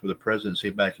 of course, for the presidency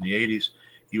back in the 80s.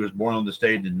 He was born on this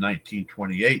date in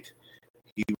 1928.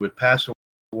 He would pass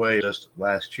away just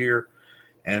last year.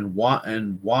 And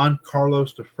Juan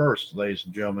Carlos I, ladies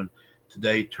and gentlemen,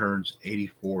 today turns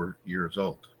 84 years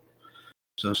old.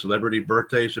 Some celebrity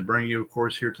birthdays to bring you, of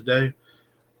course, here today.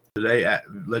 Today,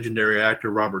 legendary actor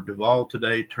Robert Duvall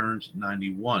today turns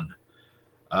 91.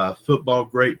 Football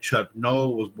great Chuck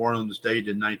Noll was born on this date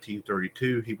in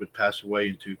 1932. He would pass away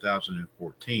in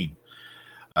 2014.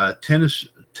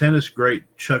 Tennis great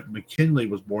Chuck McKinley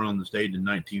was born on this date in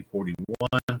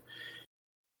 1941.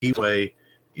 He was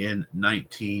in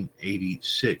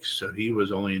 1986. So he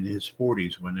was only in his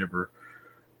 40s whenever,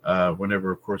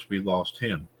 of course, we lost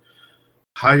him.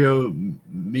 Hayao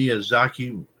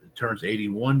Miyazaki turns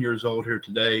 81 years old here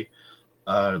today.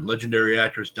 Legendary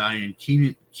actress Diane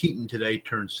Keaton today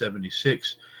turns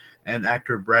 76, and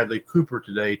actor Bradley Cooper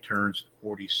today turns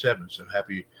 47. So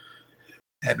happy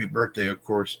birthday, of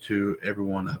course, to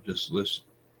everyone I've just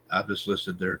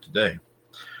listed there today.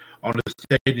 On this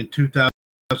date in 2000,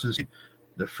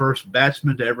 the first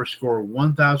batsman to ever score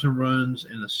 1,000 runs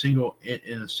in a single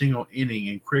inning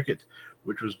in cricket,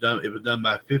 which was done. It was done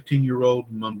by 15-year-old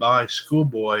Mumbai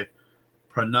schoolboy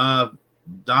Pranav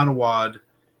Dhanawad.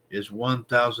 Is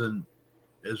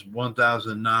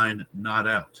 1009 not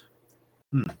out.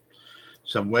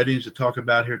 Some weddings to talk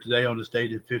about here today. On this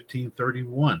date in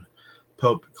 1531,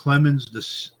 Pope Clemens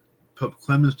VII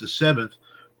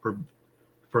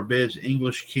forbids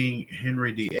English King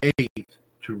Henry VIII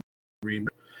to remarry.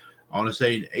 On this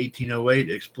date in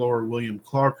 1808, explorer William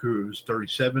Clark, who was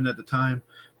 37 at the time,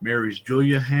 marries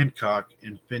Julia Hancock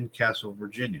in Fincastle,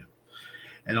 Virginia.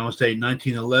 And on this date in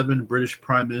 1911, British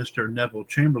Prime Minister Neville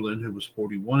Chamberlain, who was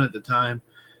 41 at the time,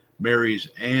 marries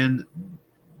Anne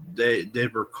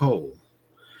Dever Cole.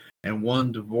 And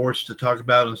one divorce to talk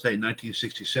about on this date in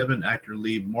 1967, actor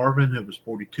Lee Marvin, who was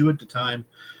 42 at the time,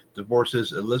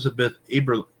 divorces Elizabeth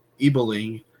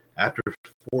Ebeling after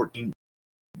 14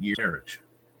 years marriage.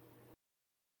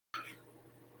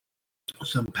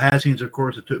 Some passings, of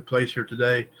course, that took place here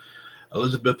today.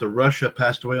 Elizabeth of Russia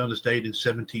passed away on this date in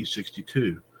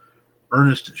 1762.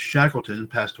 Ernest Shackleton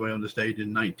passed away on this date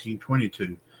in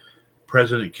 1922.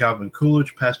 President Calvin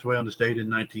Coolidge passed away on this date in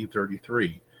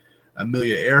 1933.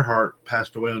 Amelia Earhart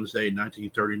passed away on this date in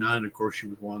 1939. Of course, she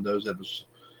was one of those that was,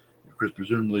 of course,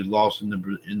 presumably lost in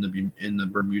the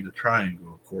Bermuda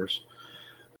Triangle. Of course,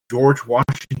 George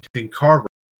Washington Carver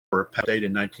passed away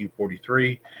in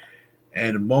 1943,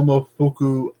 and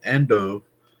Momofuku Ando,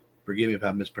 forgive me if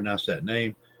I mispronounced that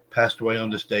name, passed away on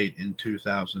this date in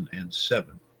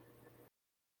 2007.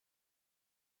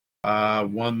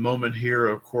 One moment here,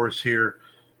 of course, here,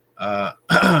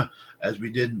 as we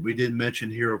did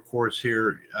mention here, of course,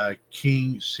 here,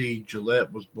 King C.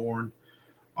 Gillette was born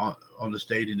on this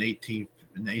date in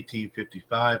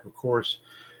 1855. Of course,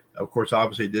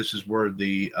 obviously, this is where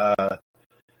the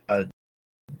of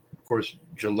course,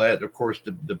 Gillette, of course,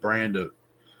 the brand, of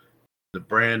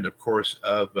course,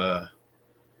 of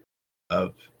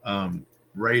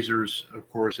razors,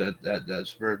 of course,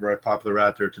 that's very, very popular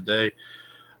out there today.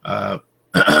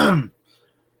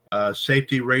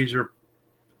 Safety razor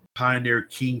pioneer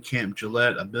King Camp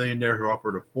Gillette, a billionaire who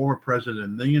offered a former president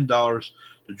 $1 million to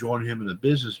join him in a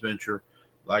business venture,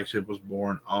 like I said, was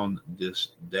born on this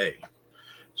day.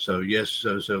 So yes,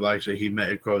 so like I said, he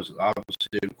met, of course,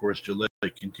 obviously, of course, Gillette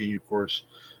continues, of course,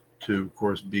 to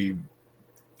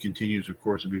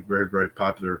be very, very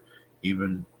popular,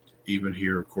 even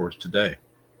here, of course, today.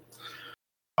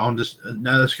 On this,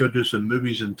 now let's go do some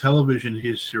movies and television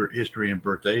history and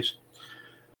birthdays.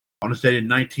 On this date in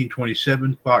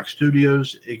 1927, Fox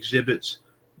Studios exhibits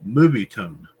Movie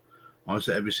Tone. On this,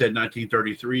 as we said,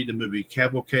 1933, the movie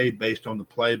Cavalcade, based on the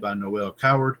play by Noel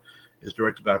Coward, is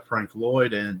directed by Frank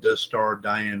Lloyd and does star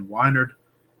Diane Wynard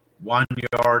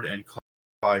and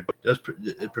Clyde.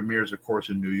 It premieres, of course,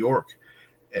 in New York.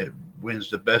 It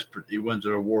wins an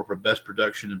award for Best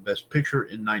Production and Best Picture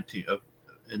in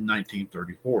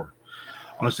 1934.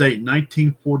 On this date,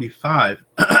 1945,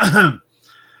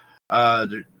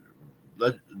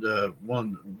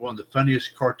 one of the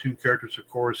funniest cartoon characters, of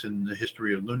course, in the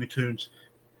history of Looney Tunes,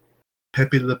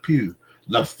 Pepe Le Pew,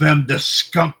 La Femme de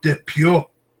Skunk de Pew.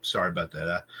 Sorry about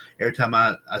that. Every time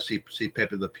I see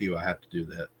Pepe Le Pew, I have to do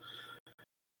that.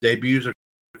 Debuts, of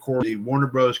course, the Warner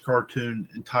Bros. Cartoon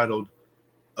entitled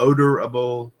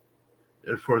Odorable.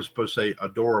 Of course, it's supposed to say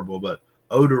adorable, but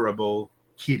Odorable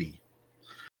Kitty.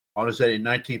 On this date in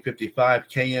 1955,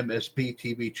 KMSP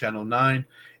TV Channel 9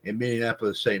 in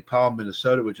Minneapolis, St. Paul,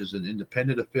 Minnesota, which is an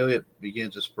independent affiliate,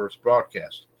 begins its first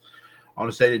broadcast. On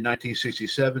this date in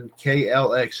 1967,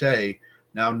 KLXA,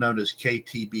 now known as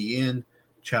KTBN,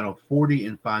 Channel 40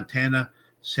 in Fontana,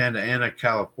 Santa Ana,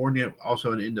 California,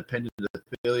 also an independent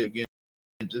affiliate. Again,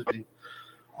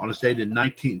 on this date in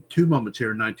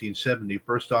 1970,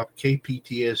 first off,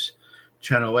 KPTS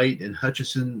Channel 8 in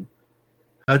Hutchinson,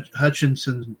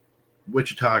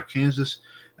 Wichita, Kansas,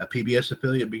 a PBS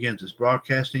affiliate, begins its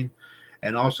broadcasting,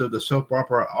 and also the soap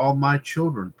opera All My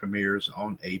Children premieres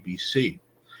on ABC.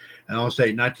 And on this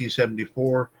date,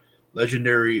 1974,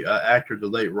 legendary actor, the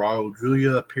late Raul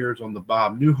Julia, appears on the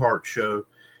Bob Newhart Show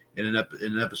in an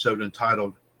episode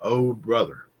entitled "Oh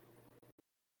Brother."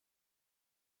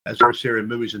 As far as here in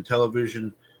movies and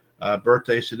television,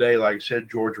 birthdays today, like I said,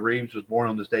 George Reeves was born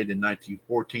on this date in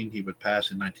 1914. He would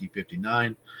pass in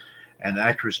 1959. And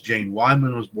actress Jane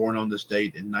Wyman was born on this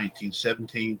date in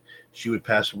 1917. She would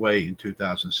pass away in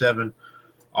 2007.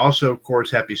 Also, of course,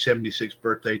 happy 76th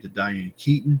birthday to Diane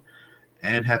Keaton,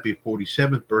 and happy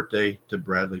 47th birthday to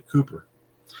Bradley Cooper.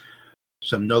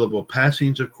 Some notable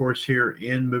passings, of course, here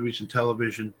in movies and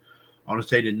television. On this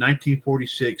date in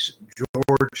 1946,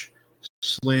 George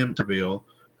Slim Turville,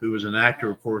 who was an actor,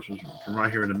 of course, was from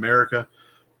right here in America,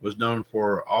 was known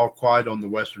for All Quiet on the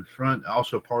Western Front,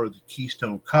 also part of the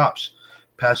Keystone Cops,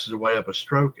 passes away of a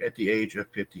stroke at the age of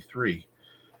 53.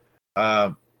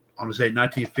 On this date in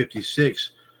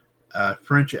 1956,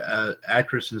 French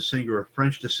actress and singer of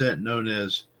French descent known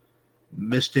as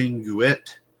Mystine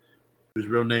Guet, whose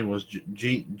real name was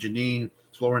Janine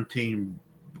Florentine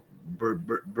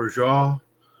Bourgeois,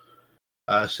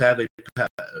 sadly,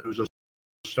 who was a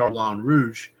star of Moulin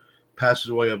Rouge, passes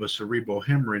away of a cerebral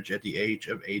hemorrhage at the age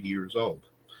of 80 years old.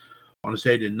 On this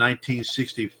date in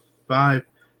 1965,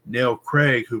 Nell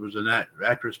Craig, who was an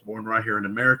actress born right here in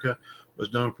America,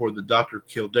 was known for the Dr.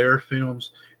 Kildare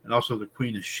films and also the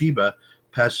Queen of Sheba,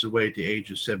 passes away at the age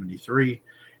of 73.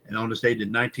 And on this date in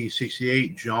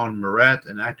 1968, Jean Murat,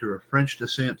 an actor of French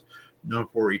descent, known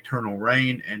for Eternal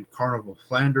Rain and Carnival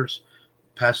Flanders,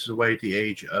 passes away at the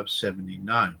age of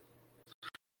 79.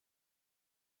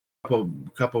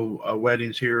 Couple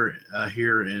weddings here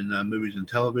in movies and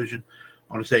television.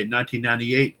 On this date in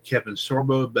 1998, Kevin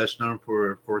Sorbo, best known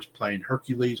for, of course, playing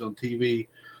Hercules on TV.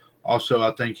 Also,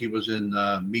 I think he was in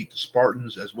Meet the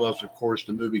Spartans, as well as, of course,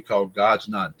 the movie called God's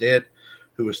Not Dead,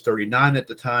 who was 39 at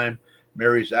the time.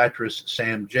 Marries actress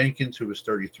Sam Jenkins, who was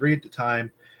 33 at the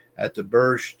time, at the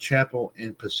Burge Chapel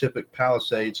in Pacific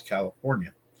Palisades,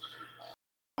 California.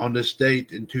 On this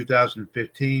date in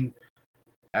 2015,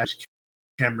 as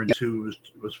Cameron, who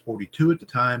was 42 at the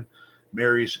time,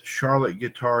 marries Charlotte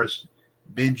guitarist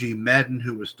Benji Madden,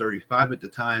 who was 35 at the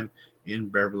time, in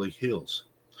Beverly Hills.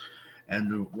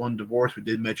 And one divorce, we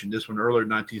did mention this one earlier,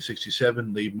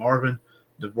 1967, Lee Marvin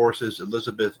divorces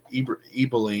Elizabeth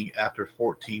Ebeling after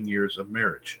 14 years of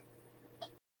marriage.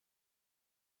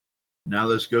 Now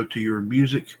let's go to your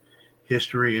music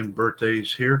history and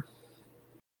birthdays here.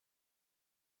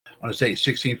 On this date,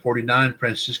 1649,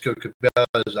 Francisco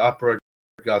Cabella's opera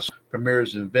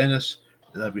premieres in Venice.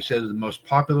 Like we said, is the most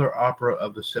popular opera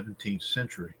of the 17th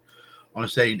century. On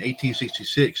this date, in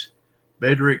 1866,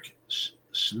 Bedřich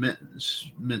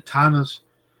Smetana's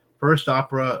first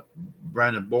opera,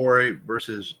 Brandenburg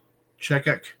versus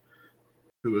Čechek,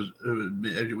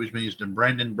 which means the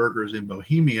Brandenburgers in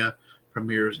Bohemia,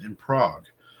 premieres in Prague.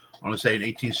 On this date, in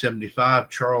 1875,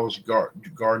 Charles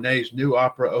Garnet's new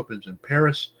opera opens in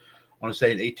Paris. On this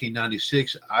date, in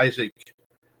 1896, Isaac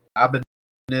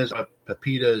Ibanez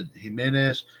Pepita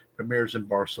Jimenez premieres in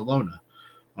Barcelona.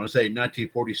 On this date, in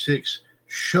 1946,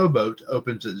 Showboat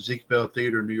opens at Ziegfeld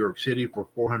Theater, New York City for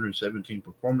 417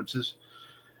 performances.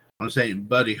 On this date, in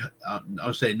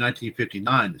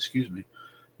 1959,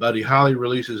 Buddy Holly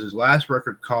releases his last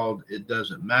record called "It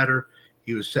Doesn't Matter."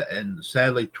 He was, and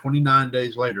sadly, 29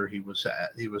 days later, he was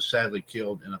sadly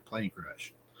killed in a plane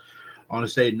crash. On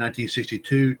this date in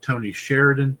 1962, Tony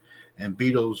Sheridan and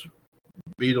Beatles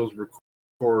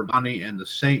record "Bonnie and the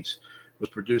Saints" was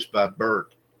produced by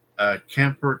Bert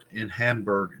Kaempfert in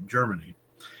Hamburg, Germany.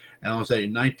 And on this date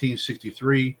in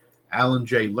 1963, Alan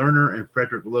J. Lerner and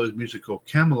Frederick Lowe's musical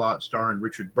Camelot, starring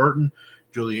Richard Burton,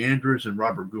 Julie Andrews, and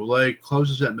Robert Goulet,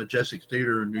 closes at Majestic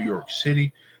Theater in New York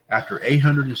City after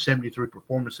 873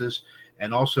 performances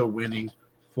and also winning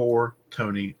 4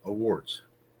 Tony Awards.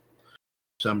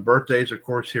 Some birthdays, of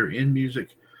course, here in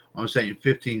music. On this date in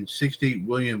 1560,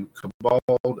 William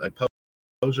Cabald, a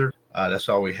composer, that's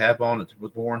all we have on it,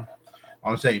 was born.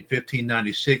 On this date in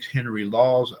 1596, Henry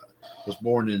Lawes was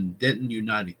born in Denton,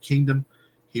 United Kingdom.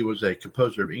 He was a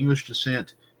composer of English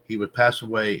descent. He would pass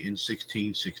away in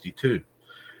 1662.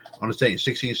 On this date in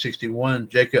 1661,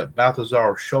 Jacob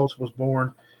Balthasar Schultz was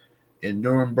born in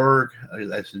Nuremberg.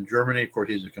 That's in Germany. Of course,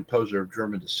 he's a composer of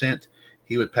German descent.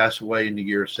 He would pass away in the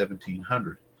year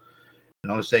 1700.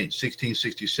 And on this date in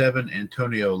 1667,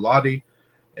 Antonio Lodi,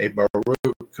 a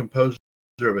Baroque composer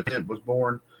of a tent, was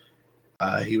born.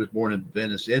 He was born in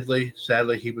Venice, Italy.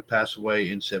 Sadly, he would pass away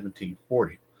in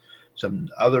 1740. Some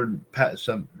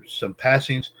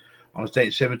passings. On this date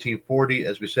in 1740,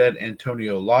 as we said,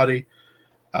 Antonio Lodi,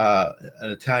 an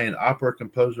Italian opera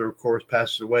composer, of course,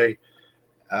 passes away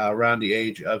around the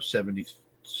age of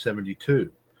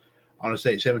 72. On this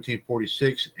date in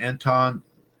 1746, Anton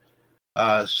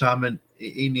Simon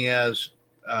Inez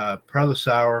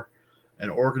Prelisauer, an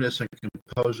organist and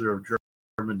composer of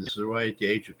this away at the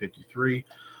age of 53.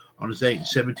 On his date in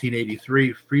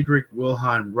 1783, Friedrich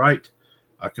Wilhelm Wright,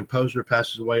 a composer,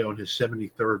 passes away on his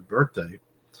 73rd birthday.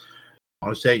 On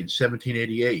his date in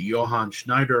 1788, Johann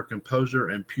Schneider, a composer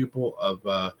and pupil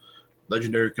of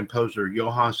legendary composer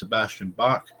Johann Sebastian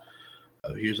Bach.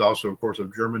 He is also, of course,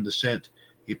 of German descent.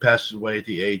 He passes away at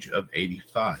the age of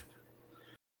 85.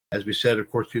 As we said, of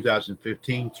course,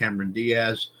 2015, Cameron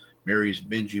Diaz marries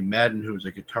Benji Madden, who is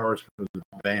a guitarist for the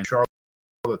band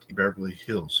Charlotte Beverly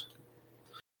Hills.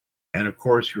 And, of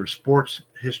course, your sports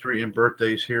history and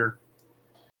birthdays here.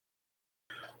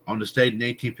 On this date in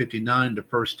 1859, the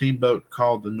first steamboat,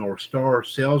 called the North Star,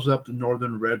 sails up the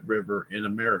northern Red River in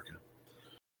America.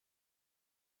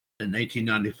 In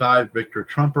 1895, Victor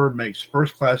Trumper makes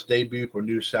first-class debut for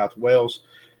New South Wales,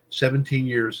 17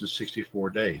 years and 64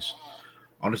 days.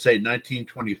 On this date in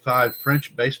 1925,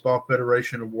 French Baseball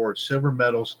Federation awards silver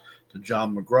medals to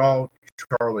John McGraw,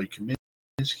 Charlie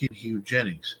Kaminsky, and Hugh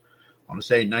Jennings. On this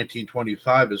date in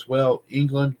 1925 as well,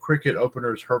 England cricket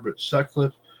openers Herbert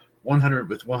Sutcliffe, 100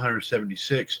 with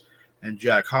 176, and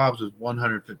Jack Hobbs with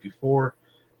 154,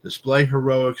 display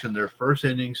heroics in their first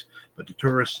innings, but the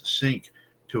tourists sink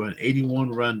to an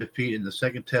 81-run defeat in the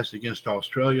second test against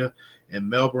Australia in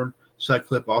Melbourne.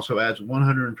 Sutcliffe also adds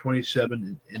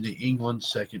 127 in the England's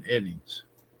second innings.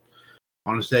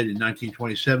 On his date in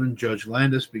 1927, Judge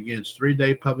Landis begins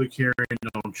 3-day public hearing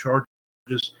on charges.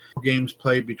 Games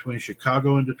played between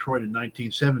Chicago and Detroit in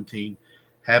 1917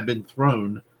 have been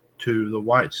thrown to the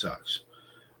White Sox.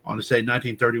 On this date in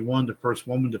 1931, the first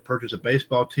woman to purchase a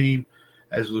baseball team,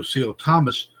 as Lucille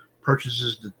Thomas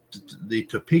purchases the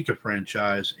Topeka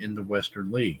franchise in the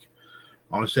Western League.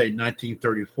 On this date in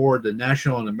 1934, the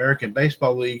National and American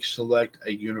Baseball League select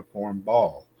a uniform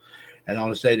ball. And on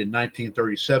this date in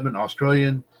 1937,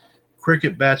 Australian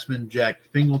cricket batsman Jack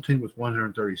Fingleton with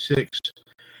 136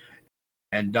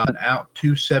 and Don out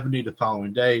 270 the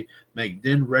following day make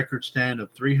then record stand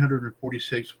of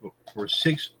 346 for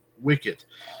 6 wicket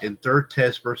in third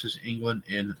test versus England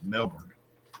in Melbourne.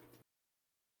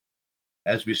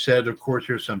 As we said, of course,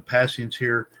 here's some passings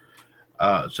here,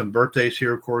 some birthdays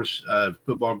here. Of course,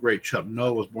 football great Chuck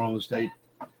Noll was born on this date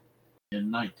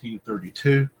in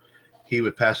 1932. He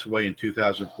would pass away in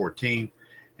 2014.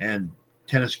 And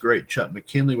tennis great Chuck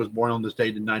McKinley was born on this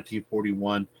date in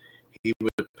 1941. He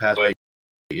would pass away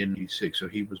in 86, so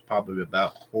he was probably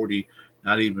about 40,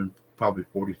 not even probably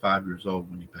 45 years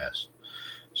old when he passed.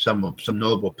 Some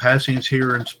notable passings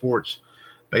here in sports.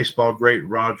 Baseball great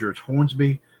Roger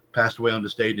Hornsby passed away on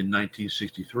this date in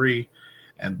 1963,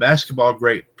 and basketball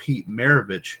great Pete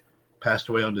Maravich passed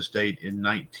away on this date in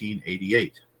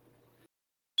 1988.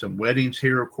 Some weddings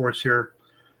here, of course, here.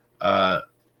 On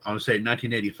this date in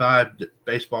 1985,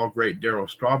 baseball great Darryl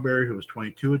Strawberry, who was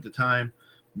 22 at the time,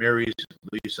 marries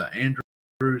Lisa Andrews.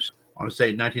 On this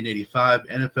date in 1985,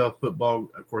 NFL football,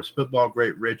 of course, football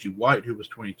great Reggie White, who was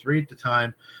 23 at the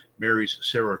time, marries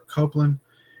Sarah Copeland.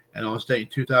 And on this date in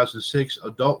 2006,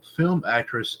 adult film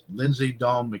actress Lindsay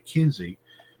Dawn McKenzie,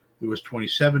 who was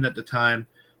 27 at the time,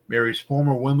 marries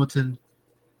former Wimbledon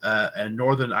and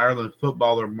Northern Ireland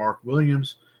footballer Mark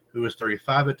Williams, who was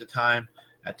 35 at the time,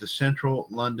 at the Central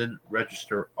London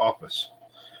Register Office.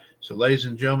 So, ladies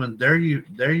and gentlemen, there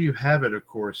you have it, of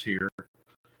course, here.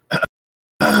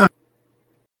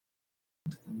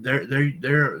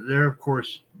 There, of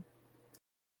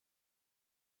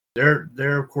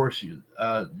course, you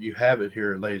have it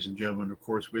here, ladies and gentlemen, of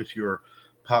course, with your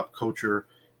pop culture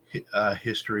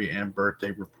history and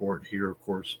birthday report here, of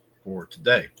course, for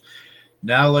today.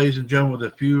 Now, ladies and gentlemen,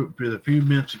 with a few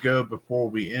minutes ago before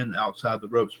we end Outside the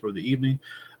Ropes for the evening,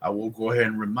 I will go ahead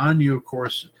and remind you, of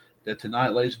course, that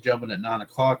tonight, ladies and gentlemen, at 9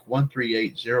 o'clock,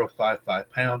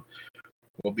 138055 pound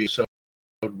will be episode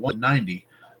 190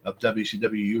 of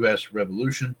WCWUS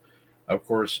Revolution. Of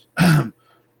course,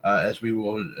 as we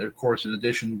will, of course, in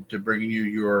addition to bringing you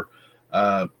your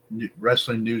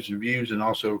wrestling news and views, and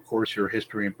also, of course, your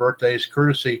history and birthdays,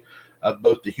 courtesy of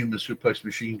both the Human Suplex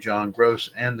Machine, John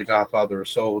Gross, and the Godfather of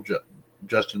Soul,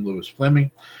 Justin Lewis Fleming.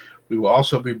 We will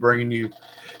also be bringing you,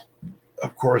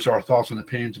 of course, our thoughts and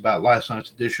opinions about last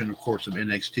night's edition, of course, of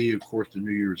NXT, of course, the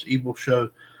New Year's Evil show.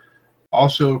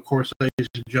 Also, of course, ladies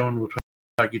and gentlemen, we'll try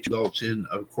to get you results in,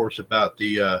 of course, about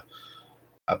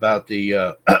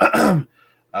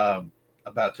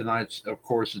tonight's, of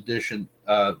course, edition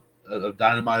of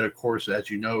Dynamite, of course,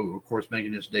 as you know, of course,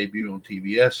 making its debut on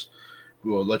TBS. We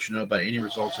will let you know about any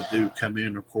results that do come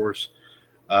in, of course,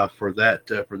 for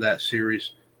that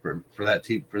series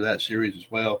as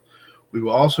well. We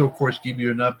will also, of course, give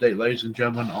you an update, ladies and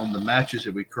gentlemen, on the matches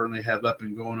that we currently have up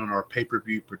and going on our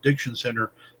pay-per-view prediction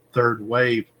center third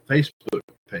wave Facebook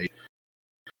page.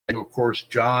 Of course,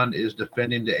 John is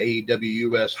defending the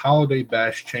AEWUS Holiday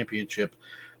Bash Championship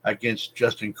against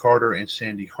Justin Carter and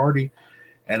Sandy Hardy.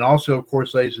 And also, of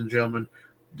course, ladies and gentlemen,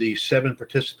 the 7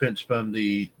 participants from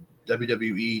the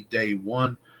WWE Day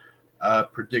 1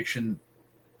 prediction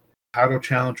title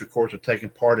challenge, of course, are taking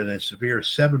part in a severe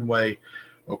 7-way,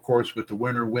 of course, with the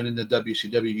winner winning the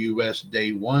WCWUS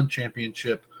Day 1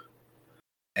 championship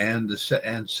and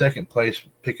second place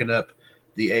picking up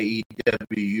the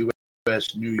AEWUS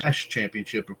New Year's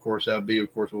Championship. Of course, that'll be,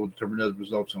 of course, we'll determine those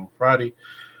results on Friday,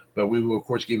 but we will, of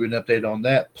course, give you an update on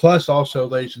that. Plus, also,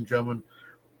 ladies and gentlemen,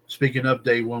 speaking of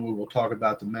Day 1, we will talk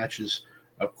about the matches,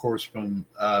 of course, from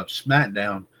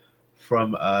SmackDown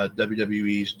from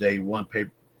WWE's Day 1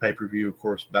 pay-per-view, of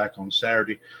course, back on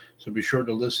Saturday. So be sure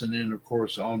to listen in, of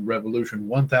course, on Revolution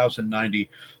 1090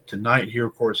 tonight here,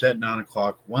 of course, at 9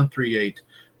 o'clock,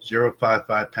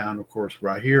 138-055-pound, of course,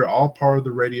 right here, all part of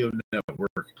the radio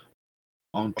network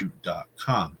on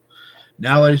YouTube.com.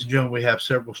 Now, ladies and gentlemen, we have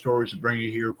several stories to bring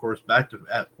you here, of course, back to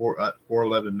at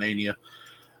 411 Mania,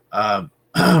 of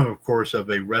course, of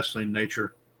a wrestling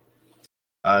nature.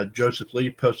 Joseph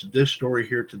Lee posted this story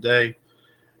here today,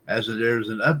 as there's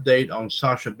an update on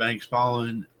Sasha Banks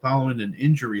following an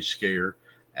injury scare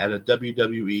at a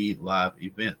WWE live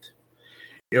event.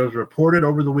 It was reported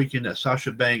over the weekend that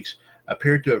Sasha Banks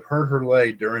appeared to have hurt her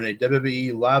leg during a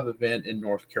WWE live event in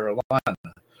North Carolina.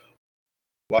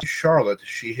 While in Charlotte,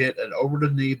 she hit an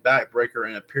over-the-knee backbreaker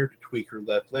and appeared to tweak her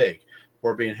left leg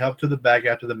before being helped to the back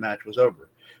after the match was over.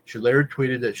 She later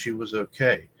tweeted that she was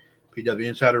okay. PW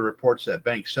Insider reports that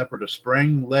Banks suffered a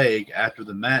sprained leg after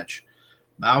the match.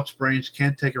 Mild sprains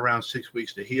can take around 6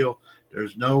 weeks to heal.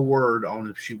 There's no word on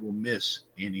if she will miss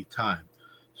any time.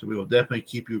 So we will definitely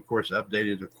keep you, of course,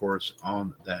 updated, of course,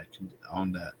 on that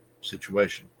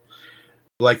situation.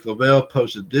 Blake Lavelle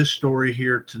posted this story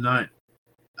here today.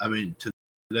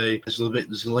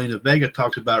 Zelina Vega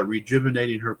talks about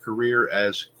rejuvenating her career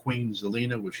as Queen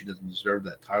Zelina, which she doesn't deserve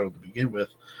that title to begin with,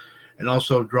 and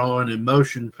also drawing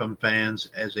emotion from fans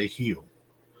as a heel.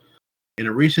 In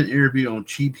a recent interview on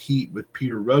Cheap Heat with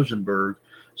Peter Rosenberg,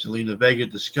 Zelina Vega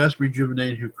discussed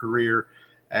rejuvenating her career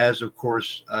as, of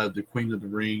course, the Queen of the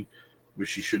Ring, which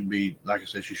she shouldn't be. Like I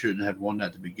said, she shouldn't have won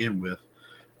that to begin with,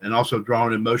 and also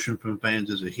drawing emotion from fans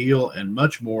as a heel and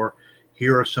much more.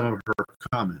 Here are some of her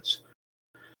comments.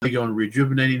 On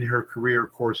rejuvenating her career,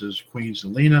 of course, as Queen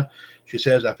Zelina. She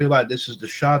says, I feel like this is the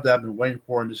shot that I've been waiting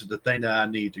for, and this is the thing that I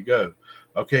need to go.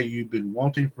 Okay, you've been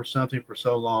wanting for something for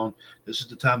so long. This is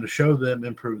the time to show them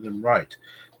and prove them right.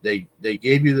 They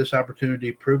gave you this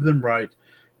opportunity, prove them right.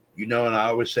 You know, and I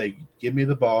always say, give me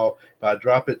the ball. If I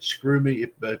drop it, screw me.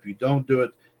 But if you don't do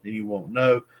it, then you won't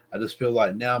know. I just feel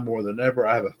like now more than ever,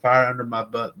 I have a fire under my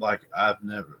butt like I've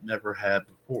never had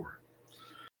before.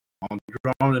 On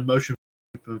drawing emotion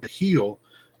from the heel,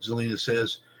 Zelina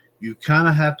says, you kind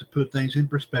of have to put things in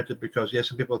perspective because, yes,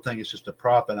 some people think it's just a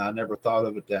prop, and I never thought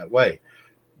of it that way.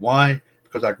 Why?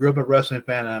 Because I grew up a wrestling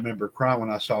fan, and I remember crying when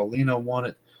I saw Lena won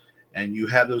it, and you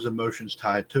have those emotions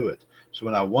tied to it. So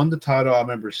when I won the title, I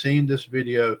remember seeing this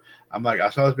video. I'm like, I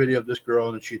saw this video of this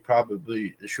girl, and she'll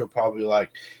probably like,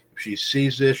 if she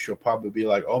sees this, she'll probably be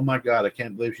like, oh my God, I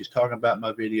can't believe she's talking about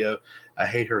my video. I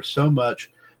hate her so much.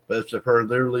 But it's of her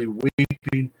literally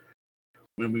weeping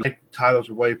when we take titles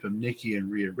away from Nikki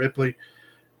and Rhea Ripley.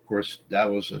 Of course, that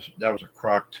was a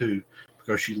crock too,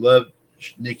 because she loved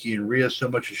Nikki and Rhea so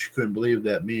much that she couldn't believe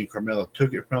that me and Carmella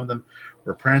took it from them.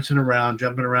 We're prancing around,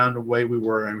 jumping around the way we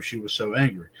were, and she was so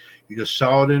angry. You just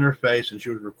saw it in her face, and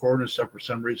she was recording stuff for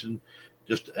some reason,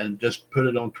 just put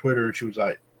it on Twitter, and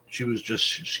she was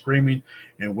just screaming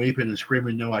and weeping and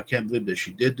screaming, no, I can't believe that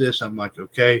she did this. I'm like,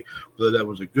 okay, whether that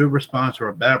was a good response or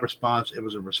a bad response, it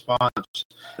was a response.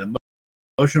 The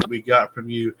emotion we got from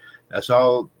you, that's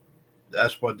all.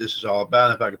 That's what this is all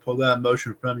about. If I could pull that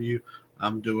emotion from you,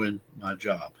 I'm doing my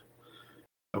job.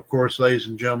 Of course, ladies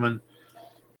and gentlemen,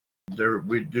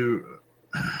 we do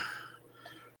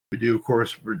of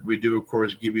course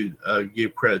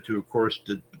give credit to, of course,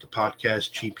 the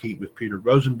podcast Cheap Heat with Peter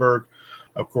Rosenberg,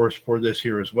 of course, for this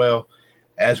here as well.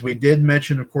 As we did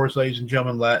mention, of course, ladies and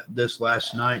gentlemen, this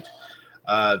last night,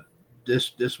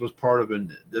 this was part of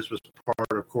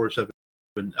course, of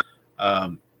an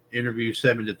interview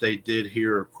segment that they did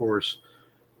here, of course,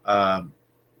 from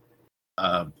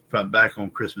back on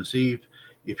Christmas Eve.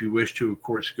 If you wish to, of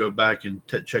course, go back and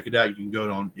check it out, you can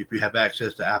go on. If you have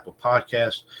access to Apple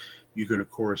Podcasts, you can,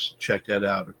 of course, check that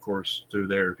out, of course, through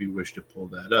there if you wish to pull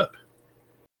that up.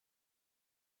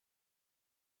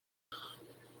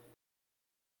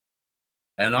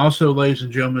 And also, ladies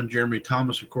and gentlemen, Jeremy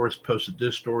Thomas, of course, posted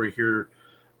this story here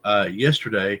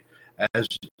yesterday as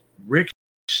Rick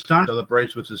Steiner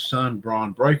celebrates with his son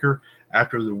Braun Breaker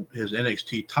after his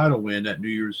NXT title win at New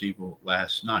Year's Eve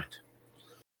last night.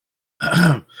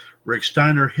 Rick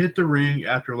Steiner hit the ring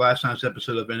after last night's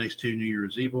episode of NXT New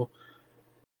Year's Eve.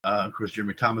 Of course,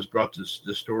 Jimmy Thomas brought this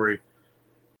story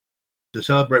to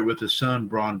celebrate with his son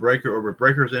Braun Breaker over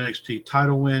Breaker's NXT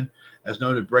title win. As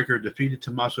noted, Breaker defeated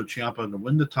Tommaso Ciampa to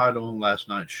win the title on last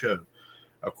night's show.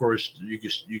 Of course, you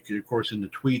can of course in the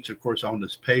tweets, of course on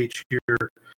this page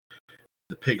here,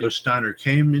 the Pig Steiner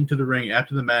came into the ring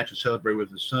after the match to celebrate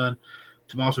with his son.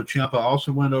 Tommaso Ciampa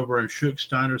also went over and shook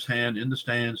Steiner's hand in the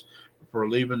stands before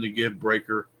leaving to give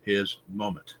Breaker his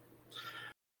moment.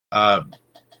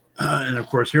 And of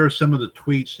course, here are some of the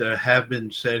tweets that have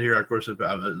been said here. Of course,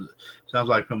 sounds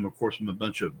like from of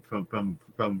bunch of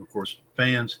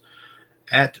fans.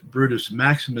 At Brutus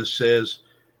Maximus says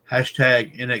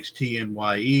hashtag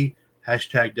NXT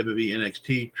hashtag WWE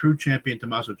NXT. True champion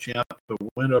Tommaso Ciampa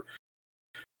went over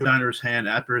Steiner's hand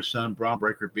after his son Braun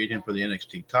Breaker beat him for the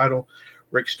NXT title.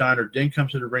 Rick Steiner then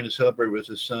comes to the ring to celebrate with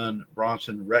his son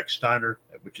Bronson Rex Steiner,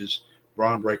 which is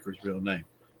Braun Breaker's real name,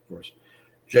 of course.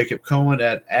 Jacob Cohen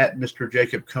at Mr.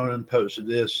 Jacob Cohen posted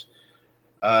this.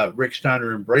 Rick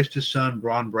Steiner embraced his son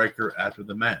Braun Breaker after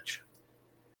the match.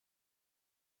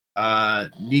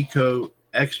 Nico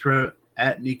Extra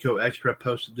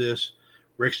posted this.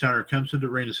 Rick Steiner comes to the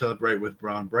ring to celebrate with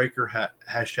Braun Breaker.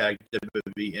 Hashtag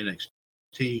WWE NXT.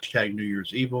 Hashtag New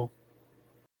Year's Evil.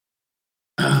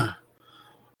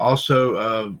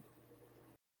 Also,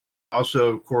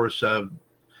 of course,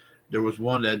 there was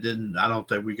one that I don't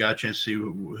think we got a chance to see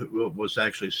what was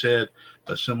actually said,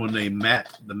 but someone named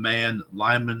Matt the Man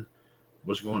Lyman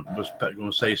was going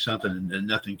to say something, and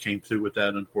nothing came through with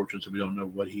that, unfortunately, so we don't know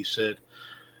what he said.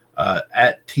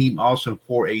 At Team Awesome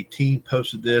 418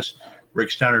 posted this.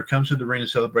 Rick Steiner comes to the ring to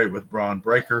celebrate with Braun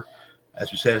Breaker.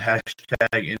 As we said,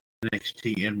 hashtag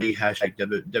NXT NB, hashtag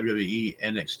WWE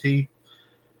NXT.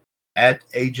 At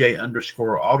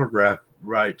AJ_autograph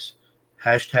writes,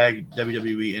 hashtag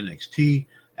WWE NXT.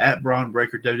 At Braun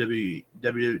Breaker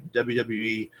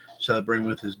WWE celebrating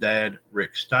with his dad,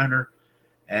 Rick Steiner.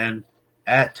 And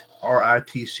at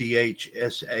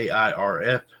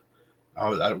RITCHSAIRF, I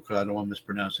don't want to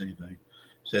mispronounce anything,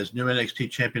 says new NXT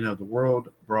champion of the world,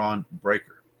 Braun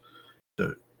Breaker.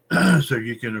 So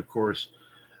you can of course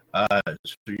check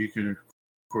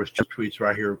tweets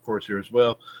right here, of course, here as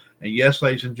well. And yes,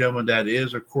 ladies and gentlemen, that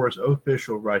is of course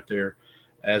official right there,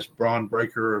 as Braun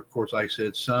Breaker, of course, like I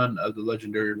said, son of the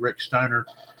legendary Rick Steiner,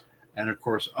 and of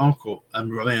course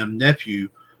nephew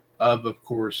of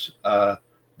course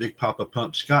Big Papa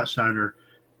Pump Scott Steiner,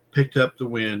 picked up the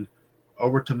win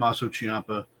over Tommaso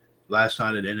Ciampa last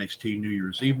night at NXT New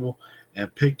Year's Eve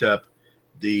and picked up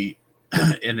the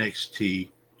NXT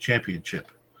Championship.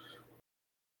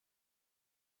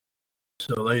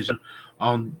 So, ladies and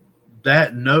on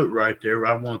that note right there,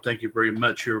 I want to thank you very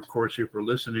much here, of course, here for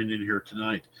listening in here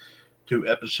tonight to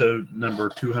episode number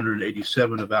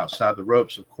 287 of Outside the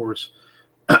Ropes. Of course,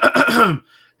 like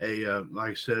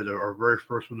I said, our very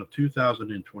first one of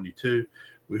 2022.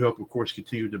 We hope, of course,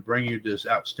 continue to bring you this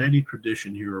outstanding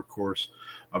tradition here, of course,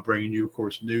 of bringing you, of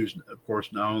course, news, of course,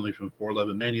 not only from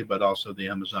 411 Mania, but also the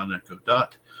Amazon Echo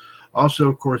Dot. Also,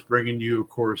 of course, bringing you, of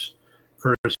course,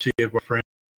 courtesy of our friends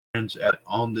at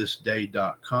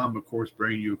onthisday.com, of course,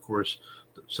 bringing you, of course,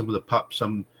 some of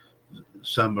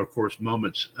of course,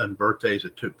 moments and birthdays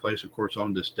that took place, of course,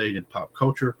 on this date in pop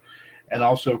culture. And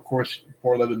also, of course,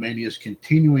 411 Mania's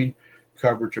continuing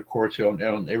coverage, of course,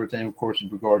 on everything, of course,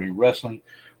 regarding wrestling,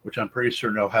 which I'm pretty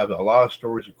certain they'll have a lot of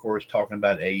stories, of course, talking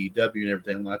about AEW and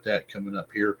everything like that coming up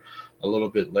here a little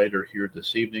bit later here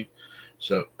this evening.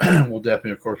 So we'll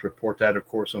definitely, of course, report that, of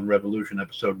course, on Revolution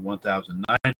episode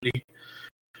 1090.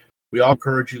 We all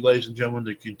encourage you, ladies and gentlemen,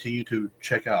 to continue to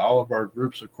check out all of our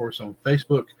groups, of course, on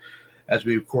Facebook. As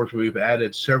we've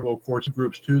added several, of course,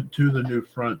 groups to the new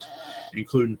front,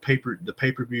 including the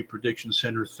pay-per-view prediction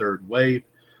center Third Wave,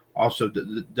 also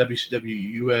the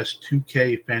WCWUS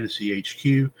 2K Fantasy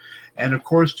HQ, and of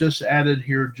course, just added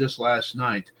here just last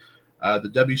night, the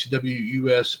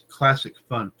WCWUS Classic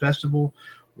Fun Festival,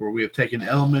 where we have taken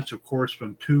elements, of course,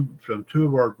 from two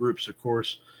of our groups, of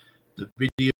course, the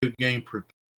Video Game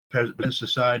President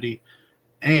Society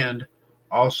and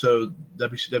also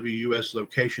WCWUS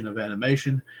Location of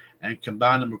Animation, and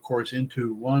combine them, of course,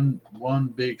 into one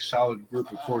big solid group,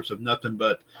 of course, of nothing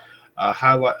but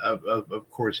highlight of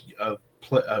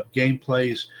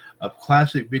gameplays of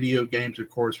classic video games, of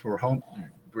course, for home,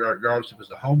 regardless if it's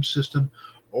the home system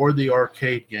or the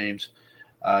arcade games.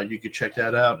 You can check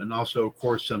that out, and also, of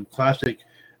course, some classic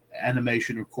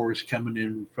animation, of course, coming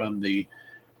in from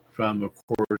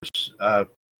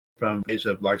from days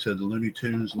of, like I said, the Looney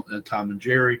Tunes and Tom and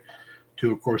Jerry,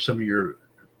 to, of course, some of your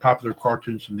popular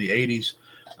cartoons from the 80s.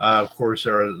 Of course,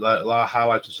 there are a lot of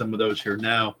highlights of some of those here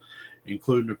now,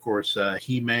 including, of course,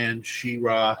 He-Man,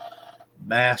 She-Ra,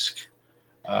 Mask,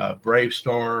 Brave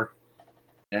Star,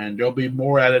 and there'll be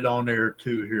more added on there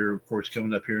too here, of course,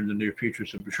 coming up here in the near future.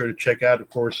 So be sure to check out, of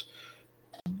course,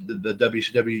 the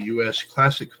WCWUS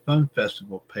Classic Fun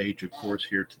Festival page, of course,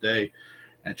 here today,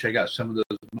 and check out some of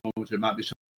those moments. There might be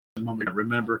some moments I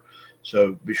remember,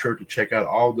 so be sure to check out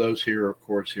all those here, of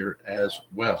course, here as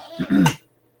well.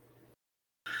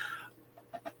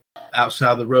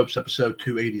 Outside the Ropes, episode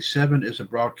 287 is a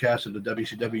broadcast of the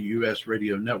WCWUS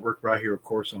Radio Network right here, of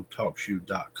course, on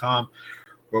TalkShoe.com,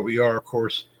 where we are, of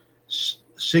course,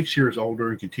 6 years older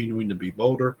and continuing to be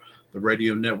bolder. The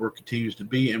radio network continues to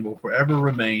be and will forever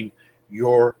remain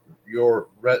your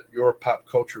pop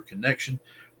culture connection.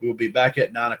 We will be back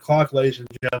at 9 o'clock, ladies and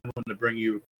gentlemen, to bring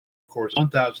you, of course,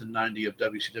 1090 of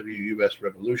WCWUS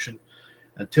Revolution.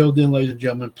 Until then, ladies and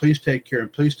gentlemen, please take care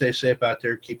and please stay safe out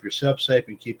there. Keep yourself safe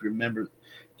and keep your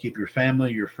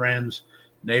family, your friends,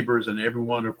 neighbors, and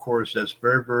everyone, of course, of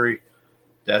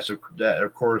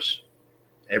course,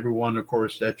 everyone, of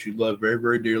course, that you love very,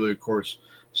 very dearly, of course,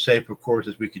 safe, of course,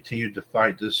 as we continue to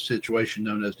fight this situation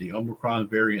known as the Omicron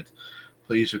variant.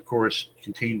 Please, of course,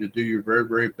 continue to do your very,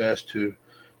 very best to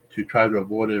try to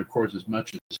avoid it, of course, as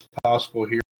much as possible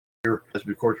here. As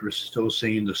of course, we're still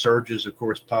seeing the surges, of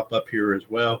course, pop up here as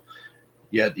well.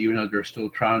 Yet, even though they're still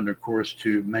trying, of course,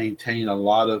 to maintain a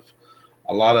lot of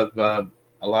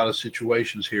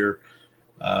situations here.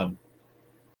 Of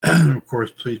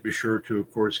course, please be sure to,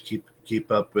 of course,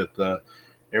 keep up with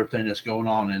everything that's going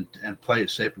on and play it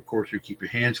safe. Of course, you keep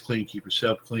your hands clean, keep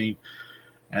yourself clean,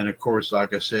 and of course,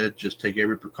 like I said, just take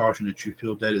every precaution that you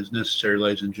feel that is necessary,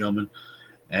 ladies and gentlemen.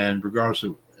 And regardless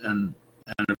of and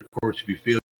of course, if you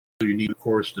feel you need, of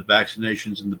course, the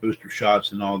vaccinations and the booster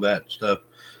shots and all that stuff,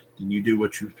 then you do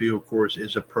what you feel, of course,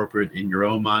 is appropriate in your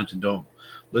own minds, and don't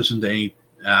listen to any.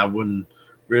 I wouldn't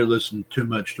really listen too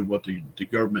much to what the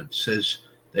government says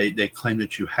they claim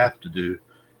that you have to do,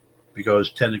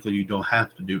 because technically you don't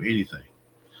have to do anything.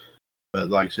 But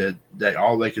like I said,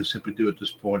 all they can simply do at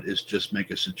this point is just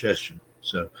make a suggestion.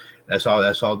 So that's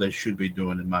all they should be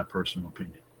doing, in my personal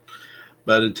opinion.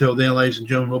 But until then, ladies and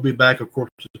gentlemen, we'll be back, of course,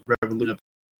 with Revolution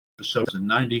episode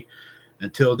 90.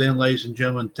 Until then, ladies and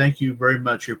gentlemen, thank you very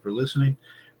much here for listening.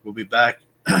 We'll be back.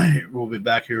 We'll be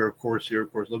back here, of course, a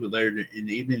little bit later in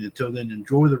the evening. Until then,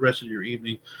 enjoy the rest of your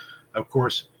evening. Of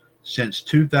course, since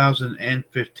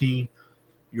 2015,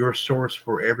 your source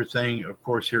for everything, of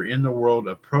course, here in the world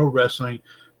of pro wrestling,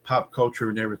 pop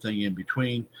culture, and everything in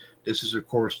between. This is, of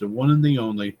course, the one and the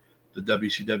only, the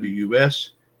WCWUS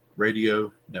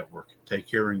Radio Network. Take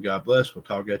care and God bless. We'll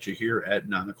talk at you here at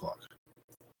 9 o'clock.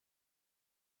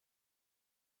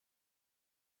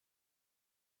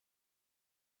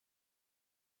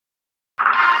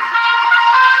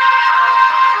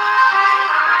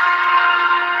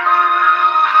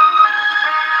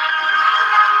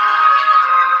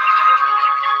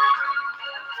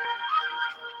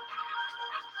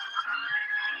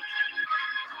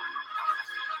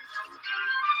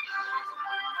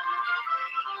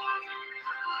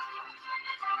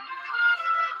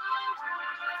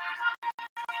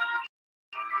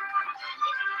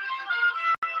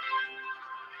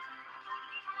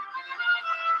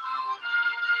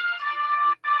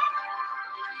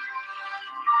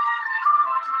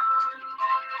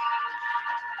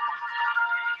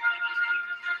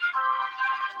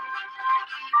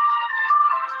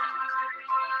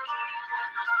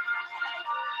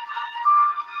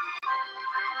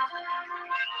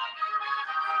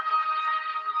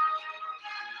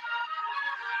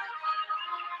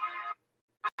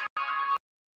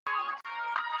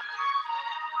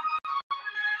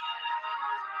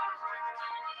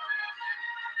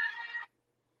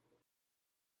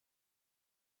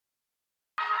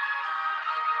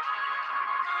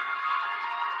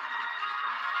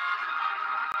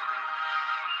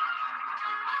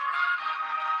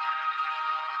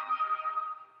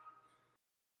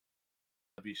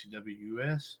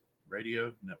 WCWUS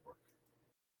Radio Network.